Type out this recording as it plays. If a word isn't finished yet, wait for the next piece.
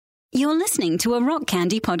You're listening to a Rock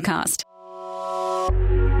Candy podcast.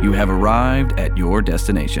 You have arrived at your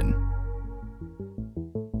destination.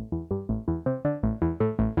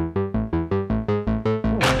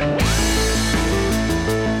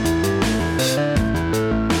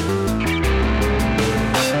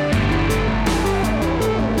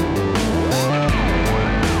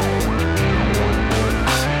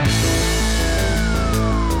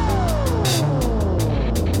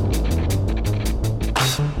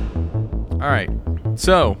 All right.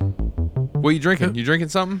 So, what are you drinking? You drinking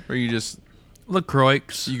something, or you just LaCroix.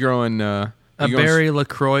 you growing? A berry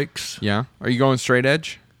LaCroix. Yeah. Are you going straight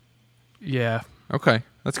edge? Yeah. Okay,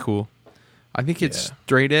 that's cool. I think it's Yeah.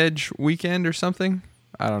 straight edge weekend or something.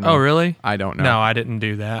 I don't know. Oh, really? I don't know. No, I didn't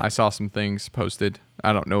do that. I saw some things posted.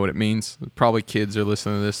 I don't know what it means. Probably kids are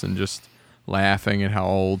listening to this and just laughing at how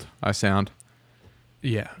old I sound.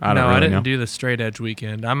 yeah. I don't no, really I didn't know. do the straight edge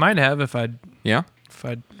weekend. I might have if I'd Yeah.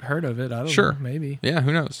 heard of it. I don't Sure. know. Maybe. Yeah.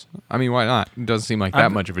 Who knows? I mean, why not? It doesn't seem like that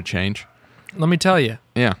I've- much of a change. Let me tell you,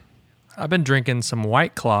 Yeah. I've been drinking some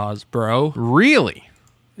White Claws, bro. Really?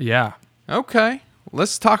 Yeah. Okay.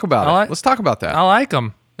 Let's talk about it. Let's talk about that. I like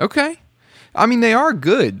them. Okay. I mean, they are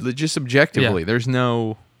good, just objectively. Yeah. There's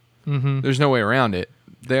no way around it.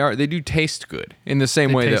 They do taste good in the same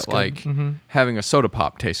They way that taste good. like having a soda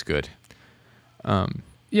pop tastes good.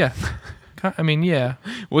 Yeah. I mean, yeah.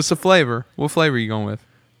 What's the flavor? What flavor are you going with?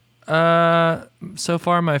 So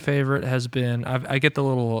far my favorite has been I get the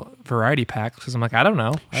little variety pack because I'm like I don't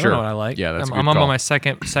know Sure. what I like. Yeah, that's a I'm good on call. my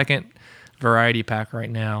second variety pack right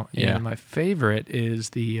now. Yeah. And my favorite is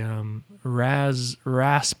the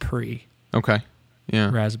raspberry. Okay. Yeah.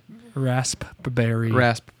 Raspberry.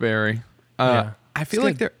 Raspberry. Yeah. I feel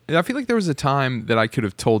It's like there was a time that I could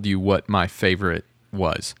have told you what my favorite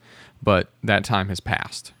was, but that time has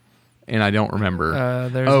passed. And I don't remember.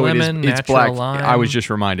 There's it is- lemon, it's natural black. lime. I was just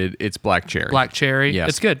reminded it's black cherry. Black cherry. Yes.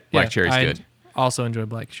 It's good. Black Yeah, cherry's I good. also enjoy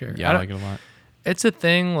black cherry. Yeah, I like it a lot. It's a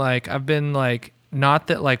thing. Like I've been like not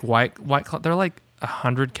that like white Claw, they're like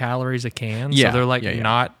 100 calories a can. Yeah, So they're like yeah, yeah.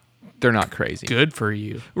 not They're not crazy. good for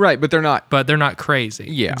you, Right, but they're not. but they're not crazy.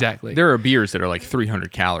 Yeah, Exactly. There are beers that are like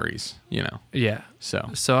 300 calories. Yeah.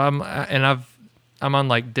 So I'm on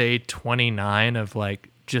like day 29 of like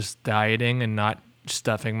just dieting and not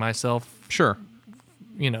stuffing myself, sure.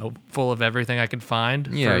 full of everything I could find.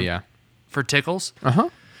 Yeah. For tickles. Uh-huh.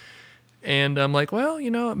 And I'm like, well,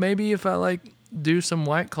 maybe if I like do some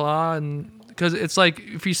White Claw, and because it's like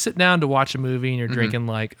if you sit down to watch a movie and you're drinking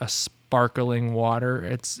like a sparkling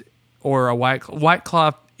water, or a White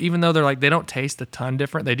Claw, even though they're like they don't taste a ton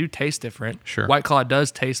different, they do taste different. Sure. White Claw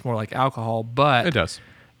does taste more like alcohol, but It does.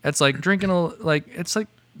 it's like drinking it's like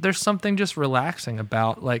there's something just relaxing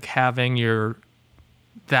about like having your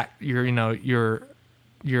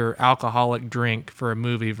alcoholic drink for a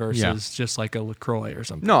movie versus just like a LaCroix or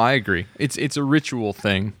something. No, I agree. It's a ritual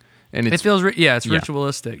thing, and It it's feels it's yeah.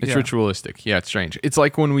 ritualistic. It's yeah. ritualistic. Yeah, it's strange. It's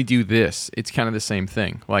like when we do this, it's kind of the same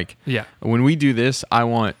thing. Like Yeah. when we do this, I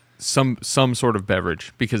want some sort of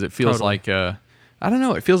beverage because it feels Totally. like I don't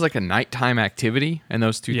know. It feels like a nighttime activity, and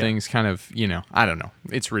those two Yeah. things kind of, I don't know.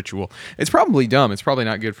 It's ritual. It's probably dumb. It's probably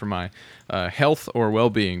not good for my health or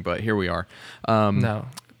well-being, but here we are. No,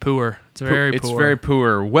 poor. It's very It's poor. very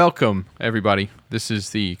poor. Welcome, everybody. This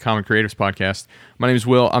is the Common Creatives Podcast. My name is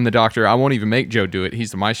Will. I'm the doctor. I won't even make Joe do it.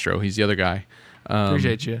 He's the maestro. He's the other guy.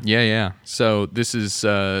 Appreciate you. Yeah. So this is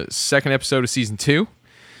second episode of season 2.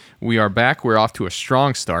 We are back. We're off to a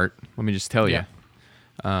strong start. Let me just tell you.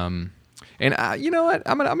 And you know what?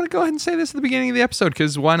 I'm gonna go ahead and say this at the beginning of the episode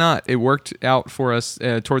because why not? It worked out for us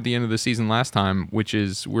toward the end of the season last time, which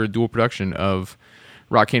is we're a dual production of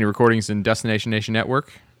Rock Candy Recordings and Destination Nation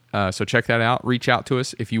Network. So check that out. Reach out to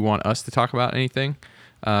us if you want us to talk about anything.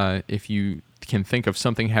 If you can think of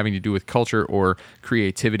something having to do with culture or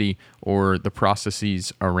creativity or the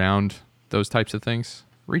processes around those types of things,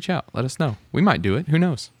 reach out. Let us know. We might do it. Who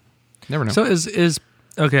knows? Never know. So is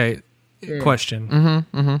okay.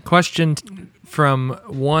 Question. Question from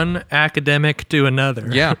one academic to another.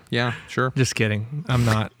 Yeah, sure. Just kidding. I'm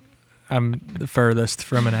not. I'm the furthest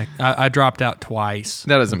from I dropped out twice.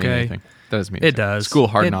 That doesn't mean okay? anything. That doesn't mean It anything. does. School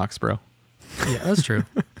hard It- knocks, bro. Yeah, that's true.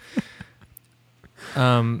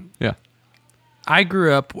 Yeah.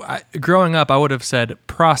 Growing up, I would have said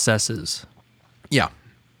processes. Yeah.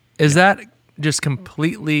 Is that just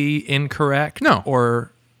completely incorrect? No.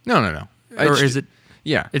 Or No. is it?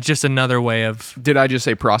 Yeah. It's just another way of. Did I just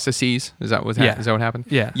say processes? Is that what Yeah. is that what happened?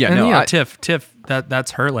 Yeah. Yeah. And No. Tiff.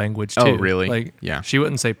 That's her language too. Oh, really? Like, Yeah. She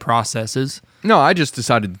wouldn't say processes. No, I just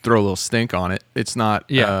decided to throw a little stink on it. It's not.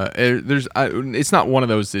 Yeah. It's not one of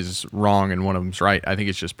those is wrong and one of them's right. I think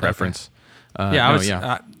it's just preference.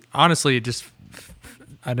 I honestly,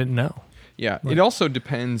 I didn't know. Yeah, it also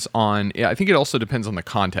depends on. Yeah, I think it also depends on the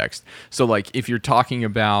context. So, like, if you're talking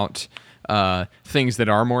about things that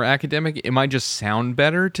are more academic, it might just sound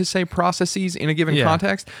better to say processes in a given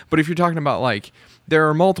context. But if you're talking about like there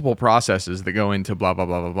are multiple processes that go into blah blah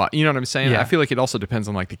blah blah blah, you know what I'm saying? Yeah. I feel like it also depends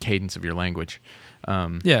on like the cadence of your language.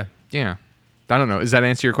 Yeah. Yeah, I don't know. Does that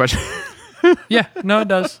answer your question? Yeah. No, it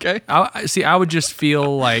does. Okay. I would just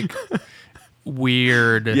feel like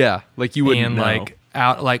weird. Yeah, like you wouldn't and know.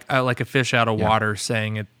 like like a fish out of water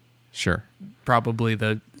saying it Sure. probably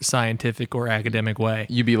the scientific or academic way.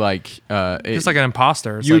 You'd be like, Just like an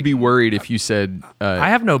imposter. It's you would like, be worried if you said, I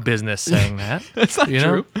have no business saying that. "That's not you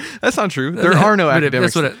true. know? That's not true. There are no But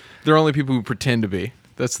academics. that's what There are only people who pretend to be.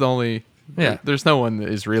 That's the only. Yeah. There's no one that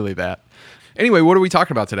is really that. Anyway, what are we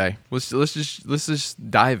talking about today? Let's just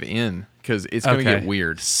dive in because it's going to get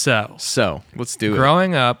weird. So, So let's do it.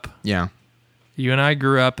 growing up, Yeah. you and I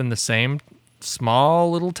grew up in the same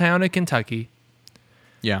small little town in Kentucky.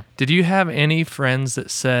 Yeah. Did you have any friends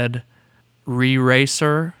that said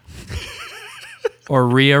re-racer or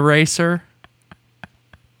re-eraser?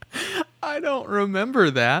 I don't remember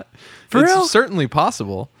that. For it's real? certainly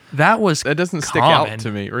possible. That was That doesn't stick common out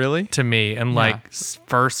to me, really. to me in like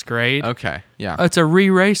first grade. Okay. Yeah. It's a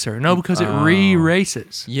re-racer. No, because it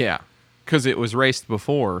re-races. Yeah, because it was raced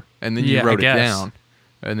before, and then you Yeah, I wrote it guess. down,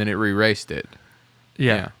 and then it re-raced it.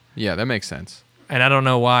 Yeah. Yeah, that makes sense. And I don't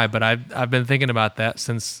know why, but I've been thinking about that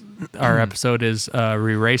since our episode is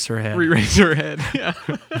re-racer head. Re-race your head. Yeah.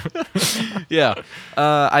 Yeah.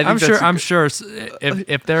 I think I'm sure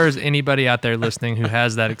if there is anybody out there listening who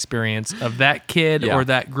has that experience of that kid Yeah. or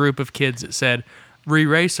that group of kids that said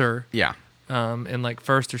re-racer Yeah. in like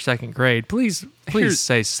first or second grade, please Here's-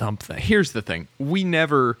 say something. Here's the thing: we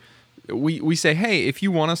never. We say, hey, if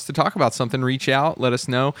you want us to talk about something, reach out, let us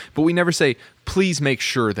know. But we never say, please make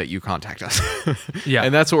sure that you contact us. Yeah.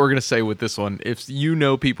 And that's what we're going to say with this one. If you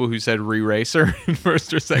know people who said re-racer in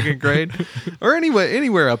first or second grade, or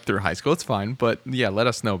anywhere up through high school, it's fine. But yeah, let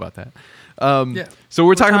us know about that. Yeah. So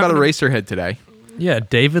we're talking about talking Eraserhead today. Yeah,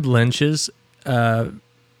 David Lynch's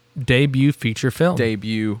debut feature film.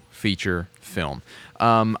 Debut feature film.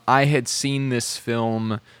 I had seen this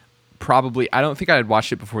film probably, I don't think I had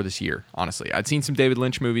watched it before this year, honestly. I'd seen some David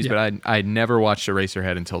Lynch movies, Yeah. but I'd never watched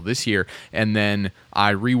Eraserhead until this year. And then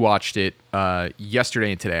I rewatched it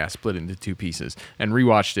yesterday and today. I split it into two pieces and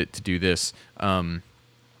rewatched it to do this.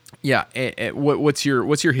 What's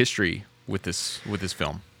your history with this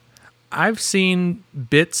film? I've seen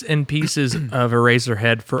bits and pieces of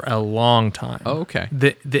Eraserhead for a long time. Oh, okay.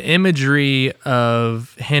 The imagery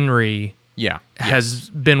of Henry Yeah. has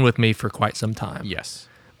been with me for quite some time. Yes.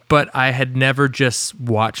 But I had never just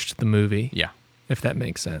watched the movie. Yeah. If that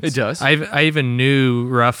makes sense. It does. I even knew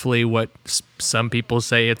roughly what some people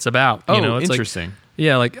say it's about. Oh, You know, it's interesting. Like,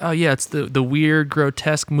 yeah, like, oh yeah, it's the weird,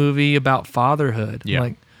 grotesque movie about fatherhood. Yeah. I'm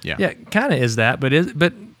like, Yeah. kind of is that, but is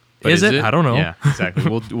Is it? I don't know. Yeah, exactly.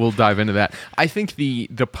 We'll dive into that. I think the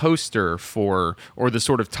poster for, or the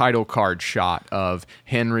sort of title card shot of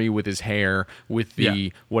Henry with his hair, with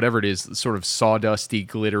the whatever it is, sort of sawdusty,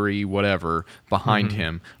 glittery, whatever behind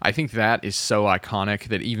him. I think that is so iconic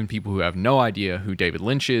that even people who have no idea who David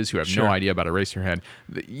Lynch is, who have no idea about Eraserhead,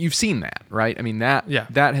 you've seen that, right? I mean that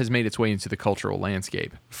has made its way into the cultural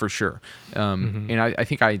landscape for sure. And I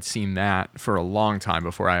think I had seen that for a long time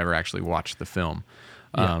before I ever actually watched the film.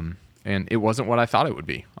 And it wasn't what I thought it would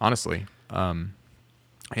be, honestly.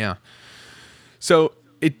 Yeah. So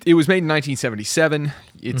it was made in 1977.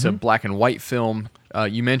 It's a black and white film.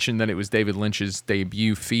 You mentioned that it was David Lynch's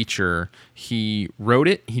debut feature. He wrote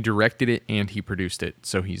it, he directed it, and he produced it.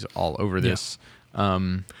 So he's all over this.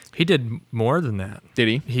 He did more than that. Did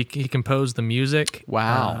he? He composed the music.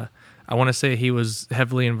 Wow. I want to say he was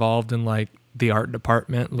heavily involved in like the art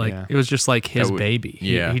department. Like it was just like his baby.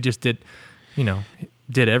 Yeah. He just did,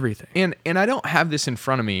 did everything. And I don't have this in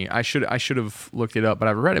front of me. I should have looked it up, but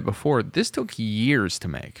I've read it before. This took years to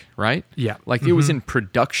make, right? Yeah. Like it was in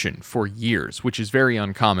production for years, which is very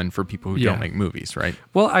uncommon for people who don't make movies, right?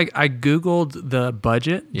 Well, I Googled the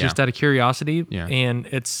budget just out of curiosity, Yeah. and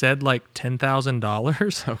it said like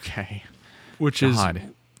 $10,000, Okay. which God.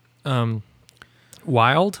 is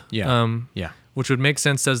wild. Yeah. Yeah. Which would make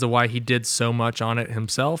sense as to why he did so much on it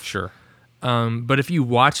himself. Sure. But if you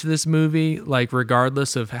watch this movie, like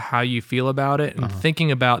regardless of how you feel about it, and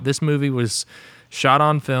thinking about this movie was shot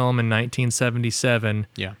on film in 1977,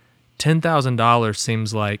 Yeah. $10,000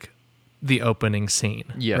 seems like the opening scene.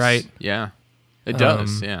 Yes. Right? Yeah. It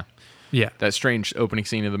does. Yeah. Yeah. That strange opening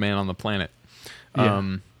scene of The Man on the Planet.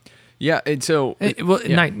 Yeah. Yeah. And so.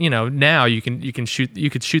 Now you could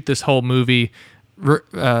shoot this whole movie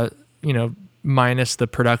minus the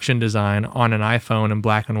production design on an iPhone in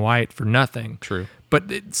black and white for nothing. True. But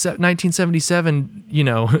 1977,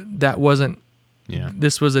 that wasn't. Yeah.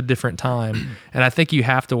 This was a different time, and I think you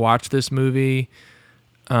have to watch this movie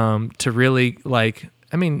to really like.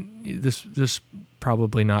 I mean, this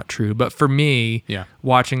probably not true, but for me,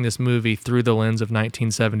 watching this movie through the lens of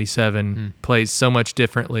 1977 plays so much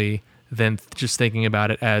differently than just thinking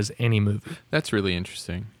about it as any movie. That's really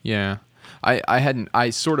interesting. Yeah. I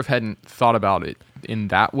sort of hadn't thought about it in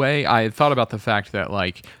that way. I had thought about the fact that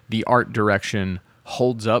like the art direction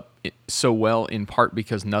holds up so well in part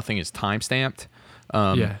because nothing is time-stamped.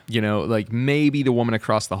 Like maybe The Woman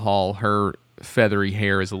Across the Hall, her feathery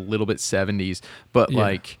hair is a little bit 70s, but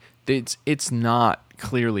like it's not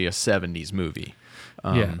clearly a 70s movie.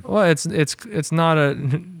 Well, it's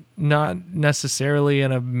not necessarily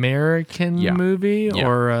an American movie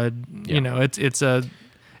or it's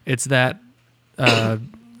that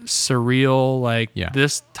surreal, like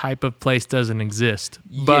this type of place doesn't exist.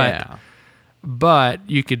 But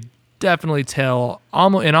you could definitely tell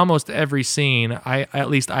in almost every scene,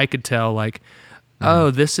 I could tell like,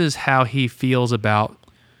 oh, this is how he feels about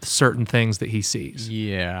certain things that he sees.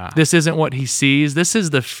 Yeah. This isn't what he sees. This is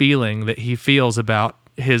the feeling that he feels about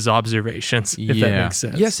his observations, if that makes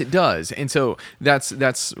sense. Yes, it does. And so that's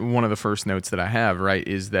one of the first notes that I have, right,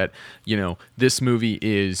 is that, this movie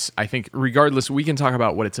is, I think, regardless, we can talk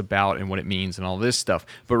about what it's about and what it means and all this stuff,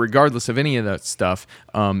 but regardless of any of that stuff,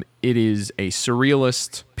 it is a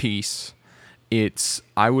surrealist piece. It's,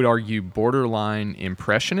 I would argue, borderline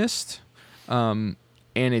impressionist, and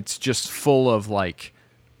it's just full of, like,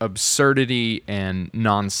 absurdity and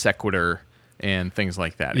non sequitur and things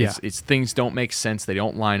like that. It's things don't make sense. They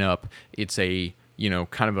don't line up. It's a,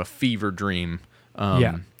 kind of a fever dream.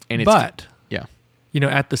 And it's,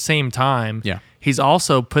 at the same time, he's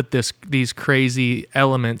also put these crazy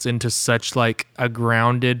elements into such like a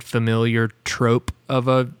grounded, familiar trope of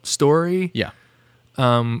a story. Yeah.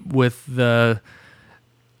 With the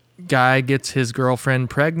guy gets his girlfriend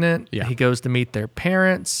pregnant. Yeah. He goes to meet their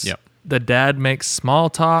parents. Yep. The dad makes small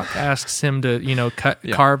talk, asks him to,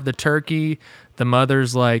 carve the turkey. The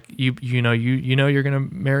mother's like, you're gonna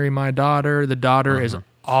marry my daughter. The daughter is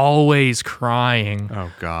always crying.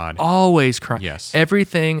 Oh God, always crying. Yes,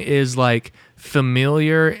 everything is like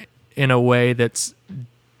familiar in a way that's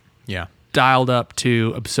dialed up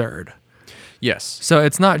to absurd. Yes. So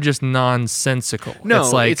it's not just nonsensical.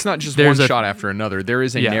 No, it's not just one shot after another. There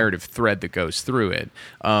is a narrative thread that goes through it.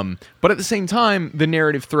 But at the same time, the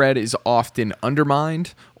narrative thread is often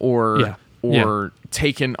undermined or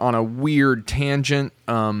taken on a weird tangent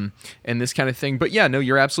and this kind of thing. But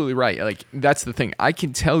you're absolutely right. Like, that's the thing. I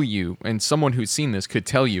can tell you, and someone who's seen this could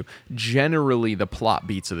tell you, generally the plot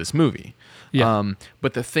beats of this movie. Yeah.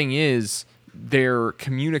 But the thing is, they're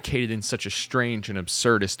communicated in such a strange and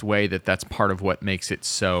absurdist way that's part of what makes it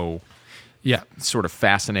so sort of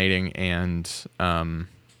fascinating and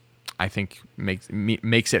I think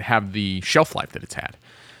makes it have the shelf life that it's had.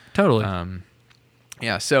 Totally.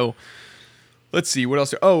 So let's see what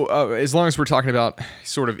else. As long as we're talking about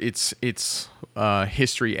sort of its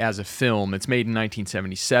history as a film, it's made in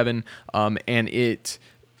 1977 and it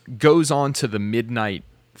goes on to the midnight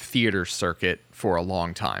theater circuit for a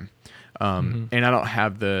long time. And I don't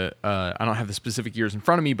have the specific years in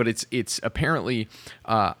front of me, but it's apparently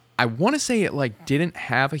I want to say it like didn't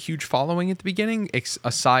have a huge following at the beginning,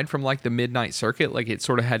 aside from like the midnight circuit. Like it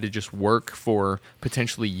sort of had to just work for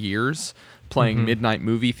potentially years, playing midnight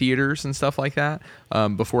movie theaters and stuff like that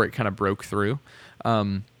before it kind of broke through.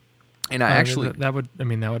 And I actually that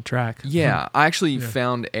would track. Yeah, I actually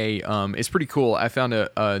found it's pretty cool. I found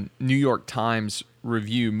a New York Times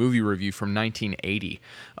movie review from 1980,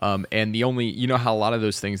 and the only how a lot of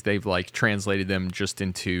those things they've like translated them just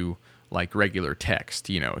into like regular text.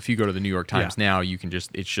 If you go to the New York Times now, you can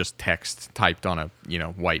it's just text typed on a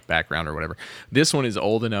white background or whatever. This one is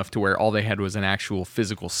old enough to where all they had was an actual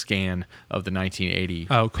physical scan of the 1980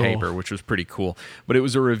 paper, which was pretty cool. But it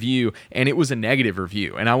was a review, and it was a negative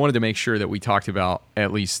review, and I wanted to make sure that we talked about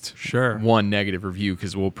at least one negative review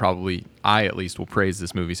because I at least will praise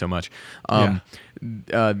this movie so much.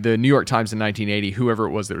 The New York Times in 1980, whoever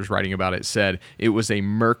it was that was writing about it, said it was a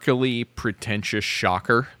murkily pretentious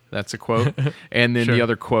shocker. That's a quote. And then the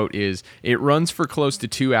other quote is, it runs for close to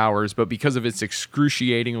 2 hours, but because of its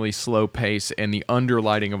excruciatingly slow pace and the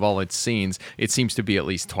underlighting of all its scenes, it seems to be at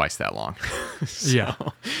least twice that long.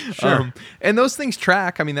 And those things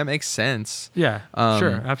track. I mean, that makes sense. Yeah,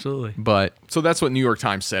 sure, absolutely. But so that's what New York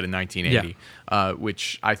Times said in 1980,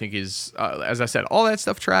 which I think is, as I said, all that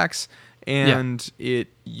stuff tracks. and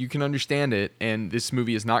you can understand it. And this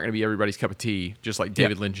movie is not going to be everybody's cup of tea, just like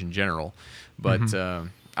David Lynch in general. But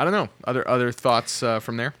I don't know. Other thoughts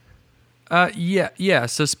from there? Yeah.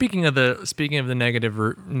 So speaking of the negative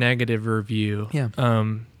review,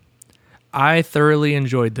 I thoroughly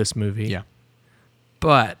enjoyed this movie. Yeah.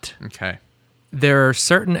 But Okay. there are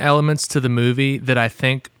certain elements to the movie that I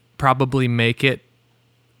think probably make it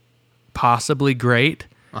possibly great.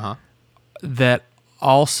 That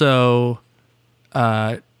also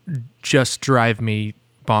just drive me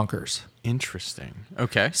bonkers. Interesting.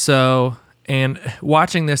 Okay. So, and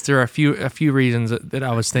watching this, there are a few reasons that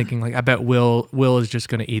I was thinking, like, I bet Will is just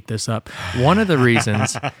going to eat this up. One of the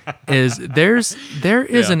reasons is there is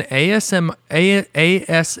an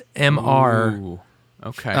ASMR Ooh,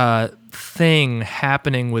 okay. thing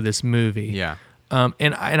happening with this movie. Yeah.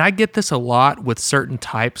 And I get this a lot with certain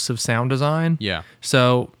types of sound design. Yeah.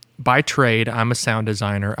 So by trade, I'm a sound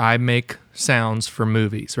designer. I make sounds for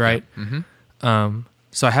movies, right?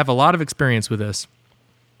 So I have a lot of experience with this,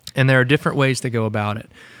 and there are different ways to go about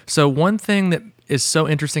it. So one thing that is so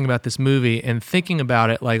interesting about this movie, and thinking about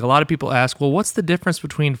it, like, a lot of people ask, well, what's the difference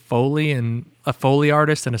between Foley and a Foley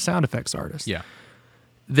artist and a sound effects artist? Yeah.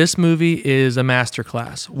 This movie is a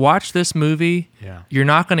masterclass. Watch this movie. Yeah. You're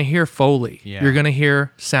not going to hear Foley. Yeah. You're going to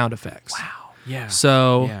hear sound effects. Wow. Yeah.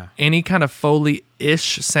 So Yeah. any kind of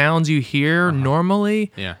Foley-ish sounds you hear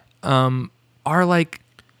normally Yeah. are like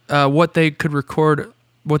what they recorded.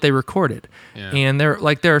 Yeah. And there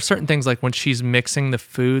are certain things, like when she's mixing the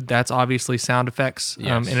food, that's obviously sound effects.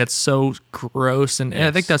 Yes. And it's so gross. And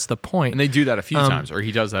I think that's the point. And they do that a few times, or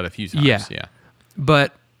he does that a few times. Yeah. Yeah.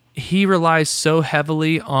 But he relies so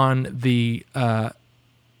heavily on the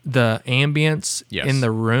ambience Yes. in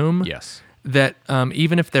the room Yes. that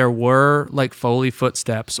even if there were like Foley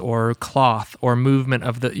footsteps or cloth or movement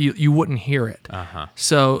of you wouldn't hear it.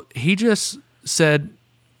 So he just said,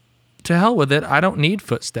 to hell with it, I don't need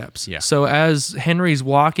footsteps. Yeah. So as Henry's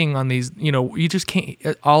walking on these, you just can't,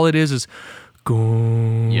 all it is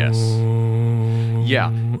go. Yes.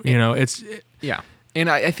 Yeah. It's Yeah. And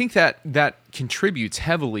I think that contributes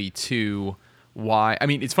heavily to why. I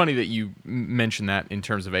mean, it's funny that you mentioned that in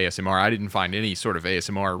terms of ASMR. I didn't find any sort of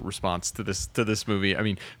ASMR response to this movie. I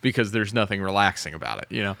mean, because there's nothing relaxing about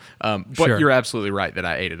it, But Sure. you're absolutely right that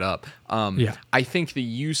I ate it up. Yeah. I think the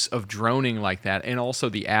use of droning like that, and also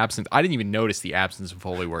the absence. I didn't even notice the absence of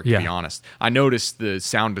Foley work, to Yeah. be honest. I noticed the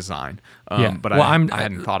sound design, Yeah. but Well, I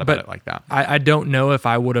hadn't thought about it like that. I don't know if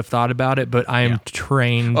I would have thought about it, but I am Yeah.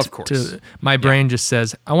 trained Of course. my brain just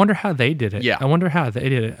says, I wonder how they did it. Yeah. I wonder how they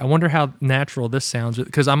did it. I wonder how natural this sounds.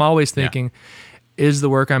 Because I'm always thinking, is the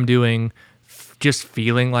work I'm doing just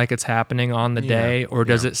feeling like it's happening on the day, or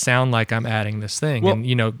does it sound like I'm adding this thing? Well, And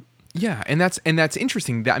yeah, and that's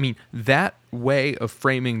interesting. I mean, that way of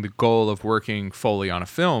framing the goal of working Foley on a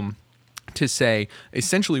film, to say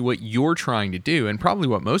essentially what you're trying to do, and probably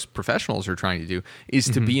what most professionals are trying to do, is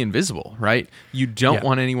to be invisible, right? You don't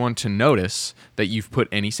want anyone to notice that you've put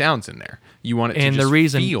any sounds in there. You want it to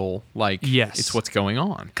just feel like it's what's going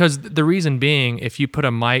on. Because the reason being, if you put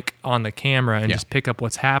a mic on the camera and just pick up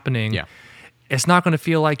what's happening, it's not going to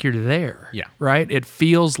feel like you're there. Yeah. Right? It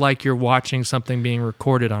feels like you're watching something being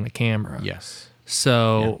recorded on a camera. Yes.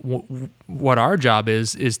 So what our job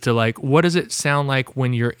is to, like, what does it sound like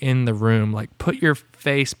when you're in the room? Like, put your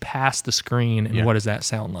face past the screen, and what does that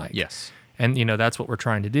sound like? Yes. And, that's what we're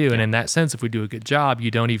trying to do. And in that sense, if we do a good job, you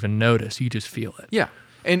don't even notice. You just feel it. Yeah.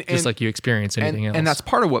 And Just like you experience anything else. And that's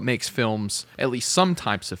part of what makes films, at least some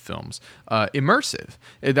types of films, immersive.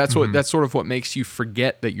 That's sort of what makes you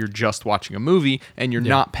forget that you're just watching a movie, and you're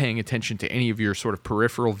not paying attention to any of your sort of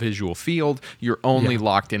peripheral visual field. You're only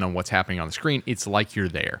locked in on what's happening on the screen. It's like you're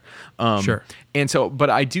there. Sure. And so,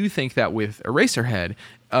 but I do think that with Eraserhead,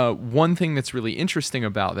 one thing that's really interesting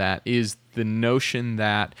about that is the notion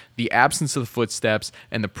that the absence of the footsteps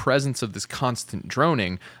and the presence of this constant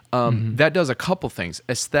droning, that does a couple things.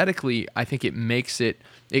 Aesthetically, I think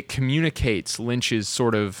it communicates Lynch's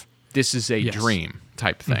sort of, this is a dream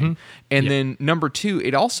type thing. And then number two,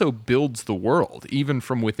 it also builds the world, even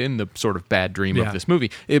from within the sort of bad dream of this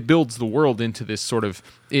movie. It builds the world into this sort of,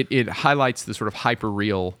 it highlights the sort of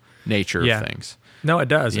hyper-real nature of things. No, it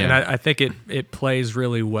does, Yeah. and I think it plays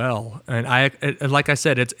really well. And like I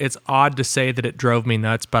said, it's odd to say that it drove me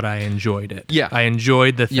nuts, but I enjoyed it. Yeah. I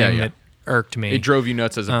enjoyed the thing that irked me. It drove you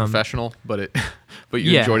nuts as a professional, but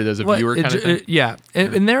you enjoyed it as a viewer kind of thing? Yeah,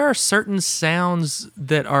 and there are certain sounds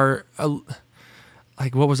that are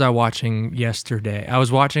like, what was I watching yesterday? I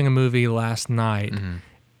was watching a movie last night.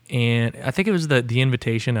 And I think it was the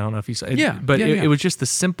Invitation. I don't know if you saw it. It was just the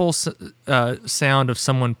simple sound of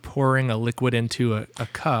someone pouring a liquid into a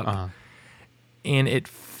cup. and it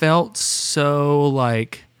felt so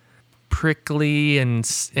like prickly and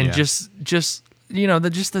just just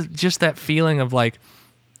that feeling of like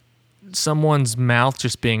someone's mouth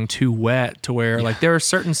just being too wet to where like there are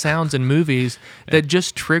certain sounds in movies that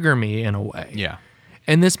just trigger me in a way. Yeah.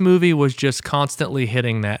 And this movie was just constantly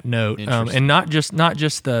hitting that note, and not just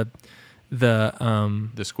the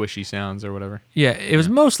squishy sounds or whatever. Yeah, it was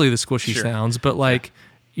mostly the squishy sounds, but like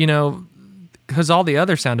because all the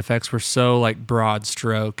other sound effects were so like broad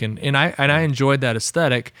stroke, and I enjoyed that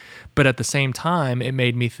aesthetic, but at the same time, it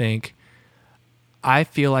made me think. I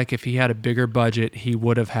feel like if he had a bigger budget, he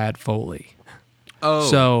would have had Foley. Oh,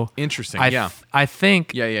 so interesting. I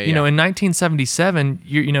think in 1977,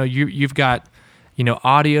 you've got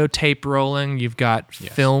audio tape rolling, you've got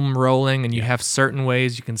film rolling, and you have certain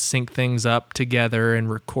ways you can sync things up together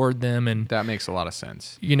and record them, and that makes a lot of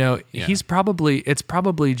sense. It's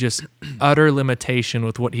probably just utter limitation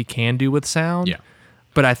with what he can do with sound. Yeah,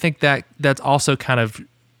 but I think that's also kind of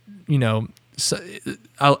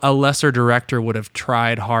a lesser director would have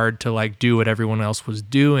tried hard to like do what everyone else was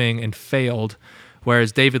doing and failed,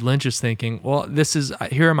 whereas David Lynch is thinking, well,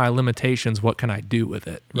 here are my limitations, what can I do with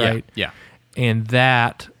it, right? Yeah. And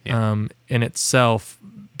that in itself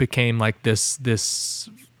became like this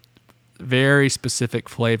very specific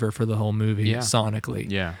flavor for the whole movie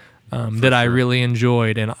sonically. Yeah. That I really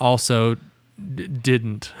enjoyed and also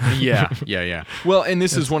didn't. Yeah. Well, and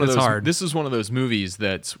this is one of those. hard. This is one of those movies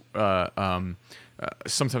that's.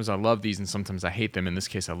 Sometimes I love these, and sometimes I hate them. In this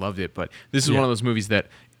case, I loved it, but this is one of those movies that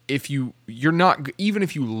you're not, even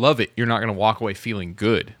if you love it, you're not going to walk away feeling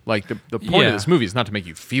good. Like the point of this movie is not to make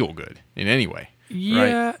you feel good in any way.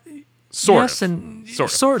 Yeah. Right?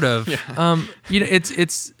 Sort of. Yeah.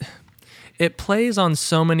 It plays on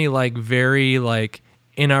so many like very like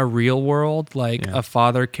in our real world, like a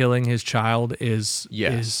father killing his child is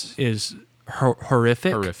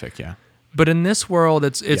horrific. Horrific, yeah. But in this world,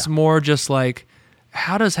 it's more just like,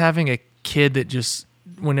 how does having a kid that just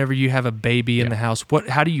whenever you have a baby in the house,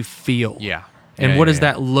 how do you feel? Yeah. And what does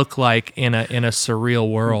that look like in a surreal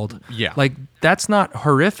world? Yeah. Like that's not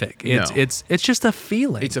horrific. It's just a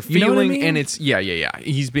feeling. It's a feeling, you know what I mean? and it's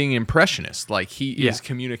He's being impressionist. Like he is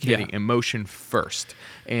communicating emotion first,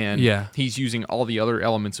 and he's using all the other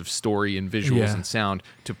elements of story and visuals and sound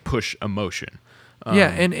to push emotion.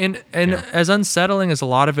 And as unsettling as a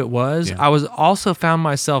lot of it was, I was also found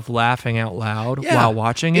myself laughing out loud while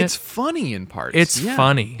watching it. It's funny in parts. It's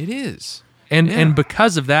funny. It is. And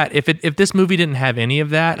because of that, if this movie didn't have any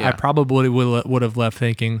of that, I probably would have left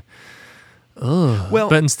thinking, ugh. Well,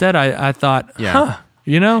 but instead I thought,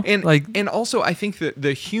 and also I think that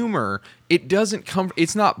the humor, it doesn't come.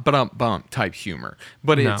 It's not bump type humor,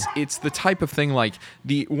 but it's the type of thing like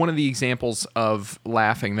one of the examples of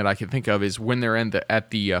laughing that I can think of is when they're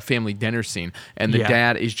at the family dinner scene and the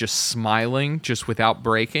dad is just smiling just without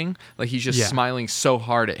breaking, like he's just smiling so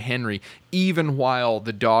hard at Henry, even while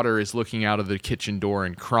the daughter is looking out of the kitchen door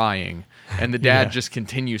and crying. And the dad just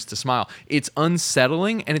continues to smile. It's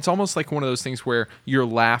unsettling, and it's almost like one of those things where your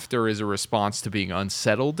laughter is a response to being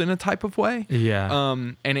unsettled in a type of way. Yeah.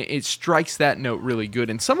 And it strikes that note really good.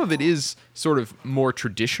 And some of it is sort of more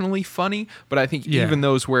traditionally funny, but I think even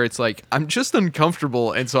those where it's like, I'm just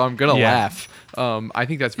uncomfortable, and so I'm going to laugh. I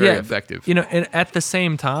think that's very effective. And at the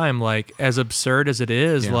same time, like, as absurd as it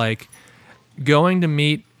is, like, going to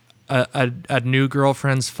meet a new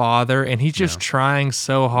girlfriend's father, and he's just trying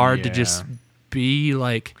so hard to just be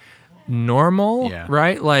like normal,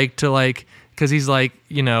 right? Like because he's like,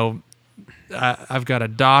 I've got a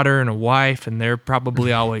daughter and a wife, and they're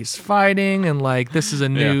probably always fighting, and like this is a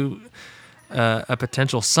new a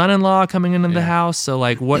potential son-in-law coming into the house, so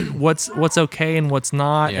like what's okay and what's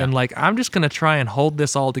not, and like I'm just gonna try and hold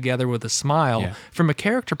this all together with a smile. From a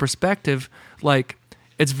character perspective, like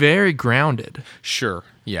it's very grounded. Sure.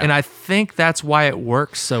 Yeah. And I think that's why it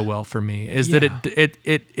works so well for me, is that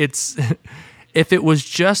it's if it was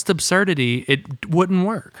just absurdity, it wouldn't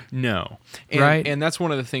work. No. Right? And that's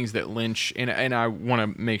one of the things that Lynch, and I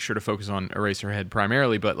want to make sure to focus on Eraserhead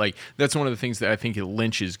primarily, but like that's one of the things that I think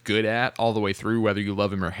Lynch is good at all the way through, whether you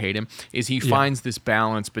love him or hate him, is he finds this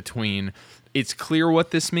balance between it's clear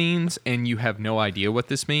what this means and you have no idea what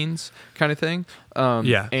this means kind of thing.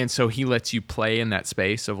 And so he lets you play in that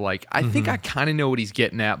space of like, I think I kind of know what he's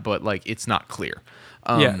getting at, but like it's not clear.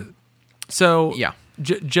 So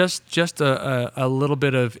just a little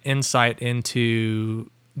bit of insight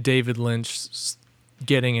into David Lynch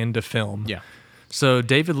getting into film. Yeah. So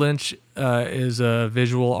David Lynch is a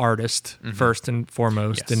visual artist first and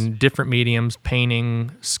foremost in different mediums,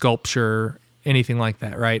 painting, sculpture, anything like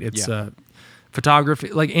that, right? It's photography,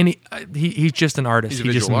 like he's just an artist. He's a He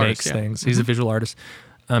just visual makes artist, yeah. things. He's a visual artist.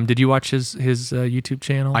 Did you watch his YouTube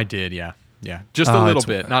channel? I did, yeah. Just a little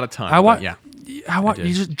bit, not a ton. I yeah.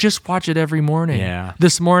 You just watch it every morning. Yeah.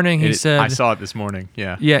 This morning he said, I saw it this morning.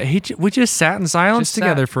 Yeah. Yeah, we just sat in silence Just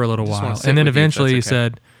together sat. for a little Just wanna while, sit and then with you, if eventually he that's okay.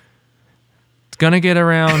 said, "It's gonna get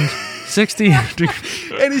around 60."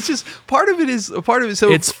 And it's just part of it. So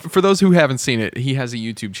It's- for those who haven't seen it, he has a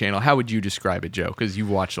YouTube channel. How would you describe it, Joe? Because you've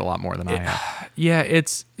watched a lot more than I have. Yeah,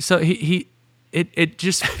 it's so it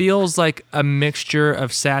just feels like a mixture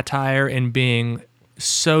of satire and being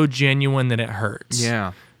so genuine that it hurts.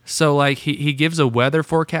 Yeah. So like he gives a weather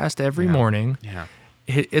forecast every morning. Yeah.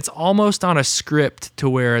 It's almost on a script to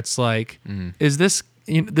where it's like, is this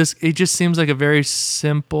this? It just seems like a very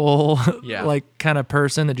simple, Yeah. like kind of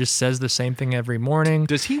person that just says the same thing every morning.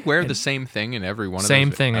 Does he wear the same thing in every one of those?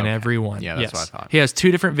 Same thing in Okay. every one. Yeah, that's Yes. what I thought. He has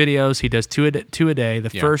 2 different videos. He does two a day. The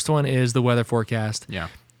Yeah. first one is the weather forecast. Yeah.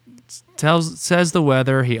 Says the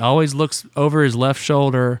weather. He always looks over his left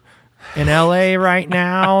shoulder. In LA right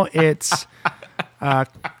now, it's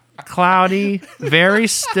cloudy, very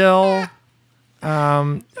still.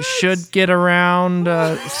 Should get around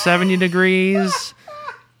 70 degrees,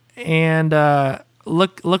 and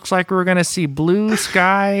looks like we're gonna see blue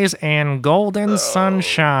skies and golden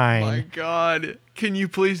sunshine. My God. Can you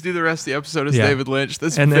please do the rest of the episode as Yeah. David Lynch?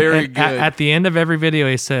 That's And then very good. at the end of every video,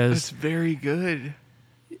 he That's says, very good.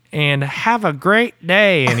 "And have a great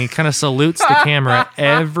day," and he kind of salutes the camera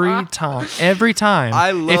every time. Every time. I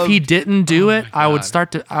If loved- he didn't do it, I would God.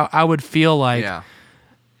 start to. I would feel like, Yeah.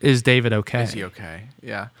 is David okay? Is he okay?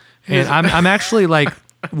 Yeah. And I'm actually like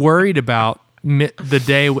worried about the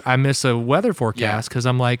day I miss a weather forecast because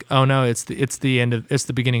I'm like, oh no, it's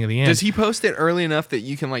the beginning of the end. Does he post it early enough that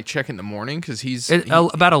you can like check in the morning? Because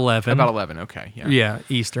About 11. about 11. Okay. Yeah. Yeah,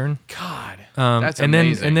 Eastern. God. That's and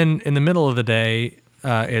amazing. then in the middle of the day,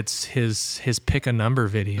 it's his pick a number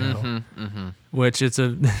video, which it's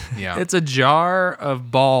a Yeah. it's a jar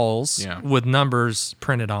of balls Yeah. with numbers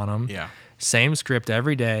printed on them. Yeah. Same script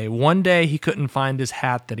every day. One day he couldn't find his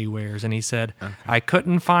hat that he wears, and he said, "I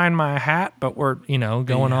couldn't find my hat, but we're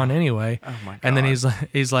going on anyway." Oh my And then God.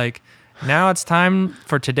 he's like, "Now it's time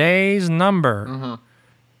for today's number."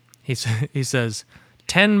 Mm-hmm. He says,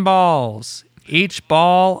 10 balls, each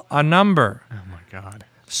ball a number. Oh my God.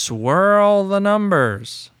 Swirl the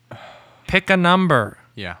numbers. Pick a number.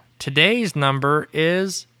 Yeah. Today's number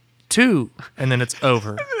is 2. And then it's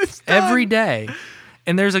over. Every day.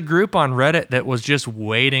 And there's a group on Reddit that was just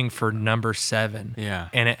waiting for number 7. Yeah.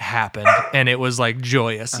 And it happened. And it was like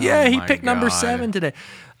joyous. Yeah, he my picked number God. 7 today.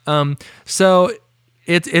 So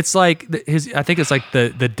it's like I think it's like the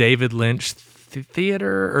David Lynch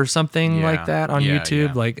theater or something Yeah. like that on Yeah, YouTube.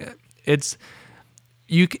 yeah. Like it's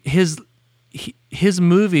his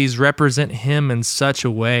movies represent him in such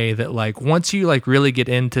a way that like once you like really get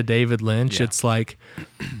into David Lynch, Yeah. it's like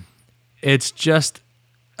it's just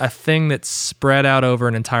a thing that's spread out over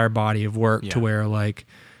an entire body of work to Yeah. where like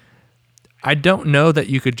I don't know that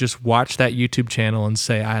you could just watch that YouTube channel and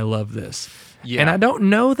say I love this. Yeah. And I don't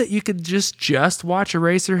know that you could just watch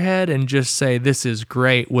Eraserhead and just say this is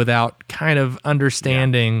great without kind of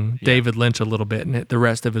understanding David Lynch a little bit and the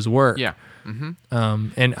rest of his work. Yeah.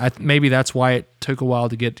 And maybe that's why it took a while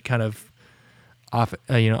to get kind of off,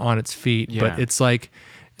 on its feet. Yeah. But it's like,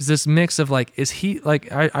 is this mix of like, is he like,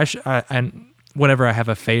 and whenever I have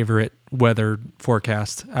a favorite weather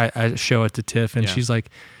forecast, I show it to Tiff and Yeah. she's like,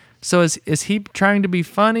 so is he trying to be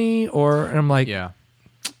funny or, and I'm like, Yeah.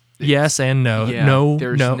 yes and no. Yeah, No,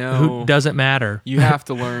 there's no, no- who doesn't matter. You have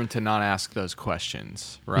to learn to not ask those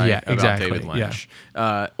questions, right? Yeah, About exactly, David Lynch.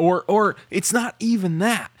 Or it's not even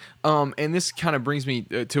that. And this kind of brings me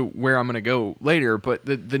to where I'm going to go later. But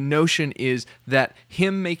the notion is that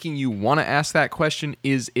him making you want to ask that question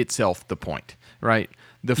is itself the point, right?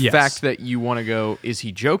 The Yes. fact that you want to go, is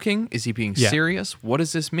he joking? Is he being Yeah. serious? What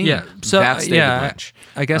does this mean? Yeah. So that's David yeah, Lynch.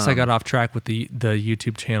 I guess I got off track with the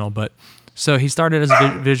YouTube channel, but so he started as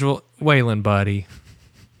a visual Waylon buddy.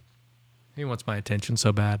 He wants my attention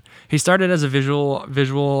so bad. He started as a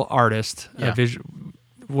visual artist, Yeah.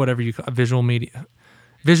 whatever you call visual media,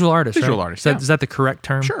 visual artist. Visual right? artist, Is that, yeah. is that the correct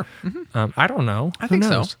term? Sure. I don't know. I Who think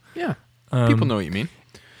knows? so. Yeah. People know what you mean.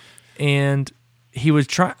 And he was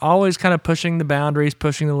always kind of pushing the boundaries,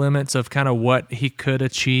 pushing the limits of kind of what he could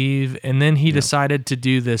achieve. And then he decided to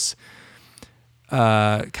do this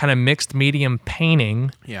kind of mixed medium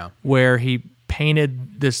painting Yeah. where he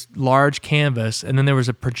painted this large canvas and then there was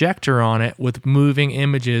a projector on it with moving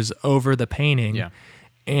images over the painting. Yeah.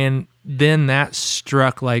 And then that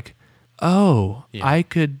struck like oh, Yeah. I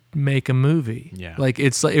could make a movie. Yeah. Like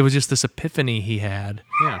it was just this epiphany he had.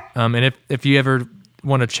 Yeah. And if you ever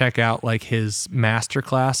want to check out like his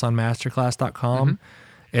masterclass on masterclass.com,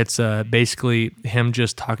 Mm-hmm. it's basically him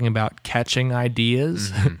just talking about catching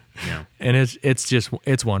ideas. Yeah. And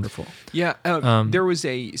it's wonderful. Yeah, there was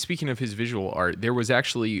speaking of his visual art, there was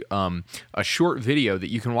actually a short video that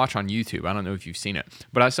you can watch on YouTube. I don't know if you've seen it,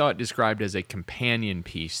 but I saw it described as a companion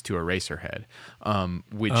piece to Eraserhead,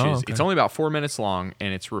 which it's only about 4 minutes long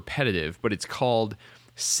and it's repetitive, but it's called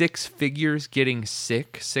Six Figures Getting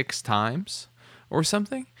Sick 6 Times or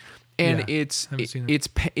something. And Yeah, haven't seen it.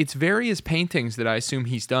 it's various paintings that I assume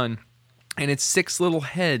he's done. And it's 6 little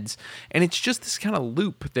heads, and it's just this kind of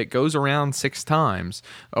loop that goes around 6 times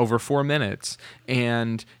over 4 minutes,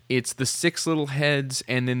 and it's the 6 little heads,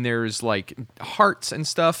 and then there's like hearts and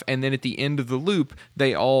stuff, and then at the end of the loop,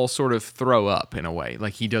 they all sort of throw up in a way.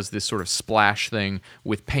 Like he does this sort of splash thing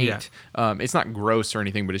with paint. It's not gross or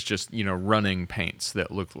anything, but it's just, running paints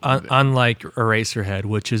that look Unlike Eraserhead,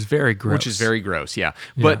 which is very gross. which is very gross, yeah.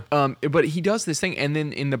 But he does this thing, and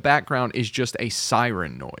then in the background is just a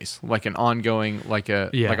siren noise, like an ongoing, like a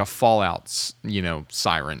Fallout,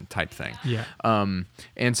 siren type thing. Yeah.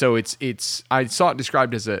 And so it's I saw it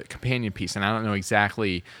described as a companion piece, and I don't know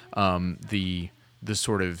exactly the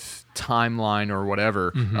sort of timeline or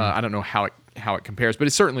whatever. I don't know how it compares, but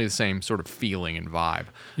it's certainly the same sort of feeling and vibe.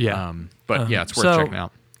 Yeah. But it's worth checking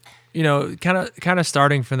out. Kind of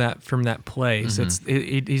starting from that place.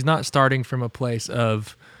 Mm-hmm. He's not starting from a place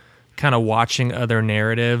of kind of watching other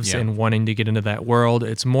narratives and wanting to get into that world.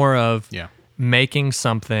 It's more of making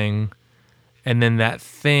something, and then that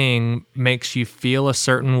thing makes you feel a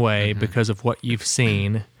certain way because of what you've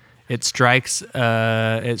seen. It strikes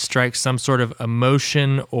some sort of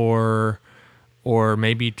emotion or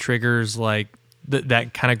maybe triggers like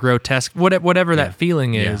that kind of grotesque whatever that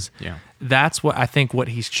feeling is. Yeah. That's what I think what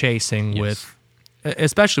he's chasing with,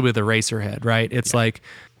 especially with Eraserhead, right? It's like,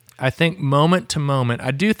 I think moment to moment,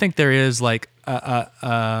 I do think there is like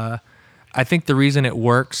I think the reason it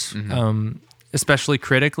works, especially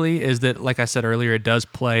critically, is that, like I said earlier, it does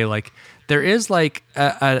play like there is like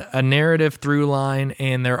a narrative through line,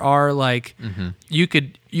 and there are like you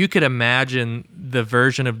could imagine the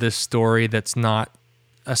version of this story that's not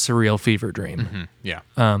a surreal fever dream.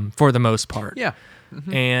 For the most part. Yeah.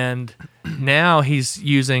 And now he's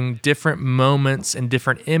using different moments and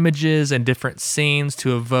different images and different scenes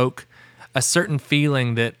to evoke a certain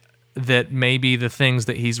feeling that maybe the things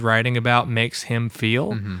that he's writing about makes him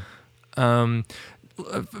feel.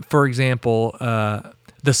 For example,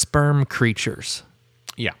 the sperm creatures.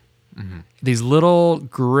 Yeah. These little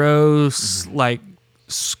gross, like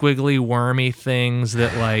squiggly, wormy things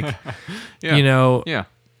that like, Yeah.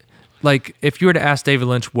 like if you were to ask David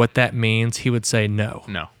Lynch what that means, he would say no.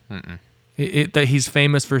 No. That he's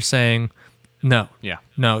famous for saying no. Yeah.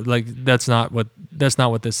 No, like that's not what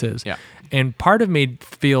this is. Yeah. And part of me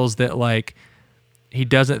feels that like he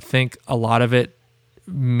doesn't think a lot of it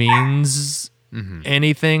means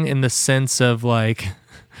anything in the sense of like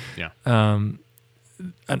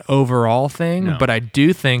an overall thing, No. but I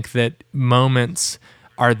do think that moments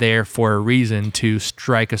are there for a reason to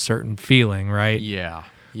strike a certain feeling, right? Yeah.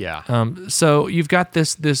 So you've got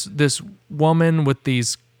this woman with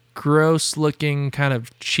these gross looking kind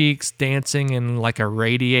of cheeks dancing in like a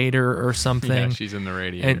radiator or something. Yeah, she's in the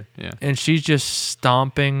radiator. And she's just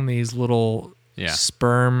stomping these little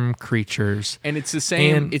sperm creatures. And it's the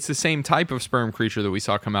same. And- It's the same type of sperm creature that we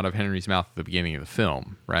saw come out of Henry's mouth at the beginning of the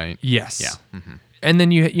film, right? Yes. Yeah. And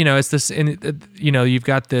then it's this, and you've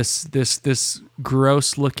got this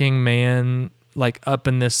gross looking man like up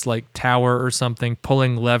in this like tower or something,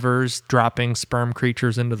 pulling levers, dropping sperm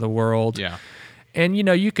creatures into the world. Yeah. And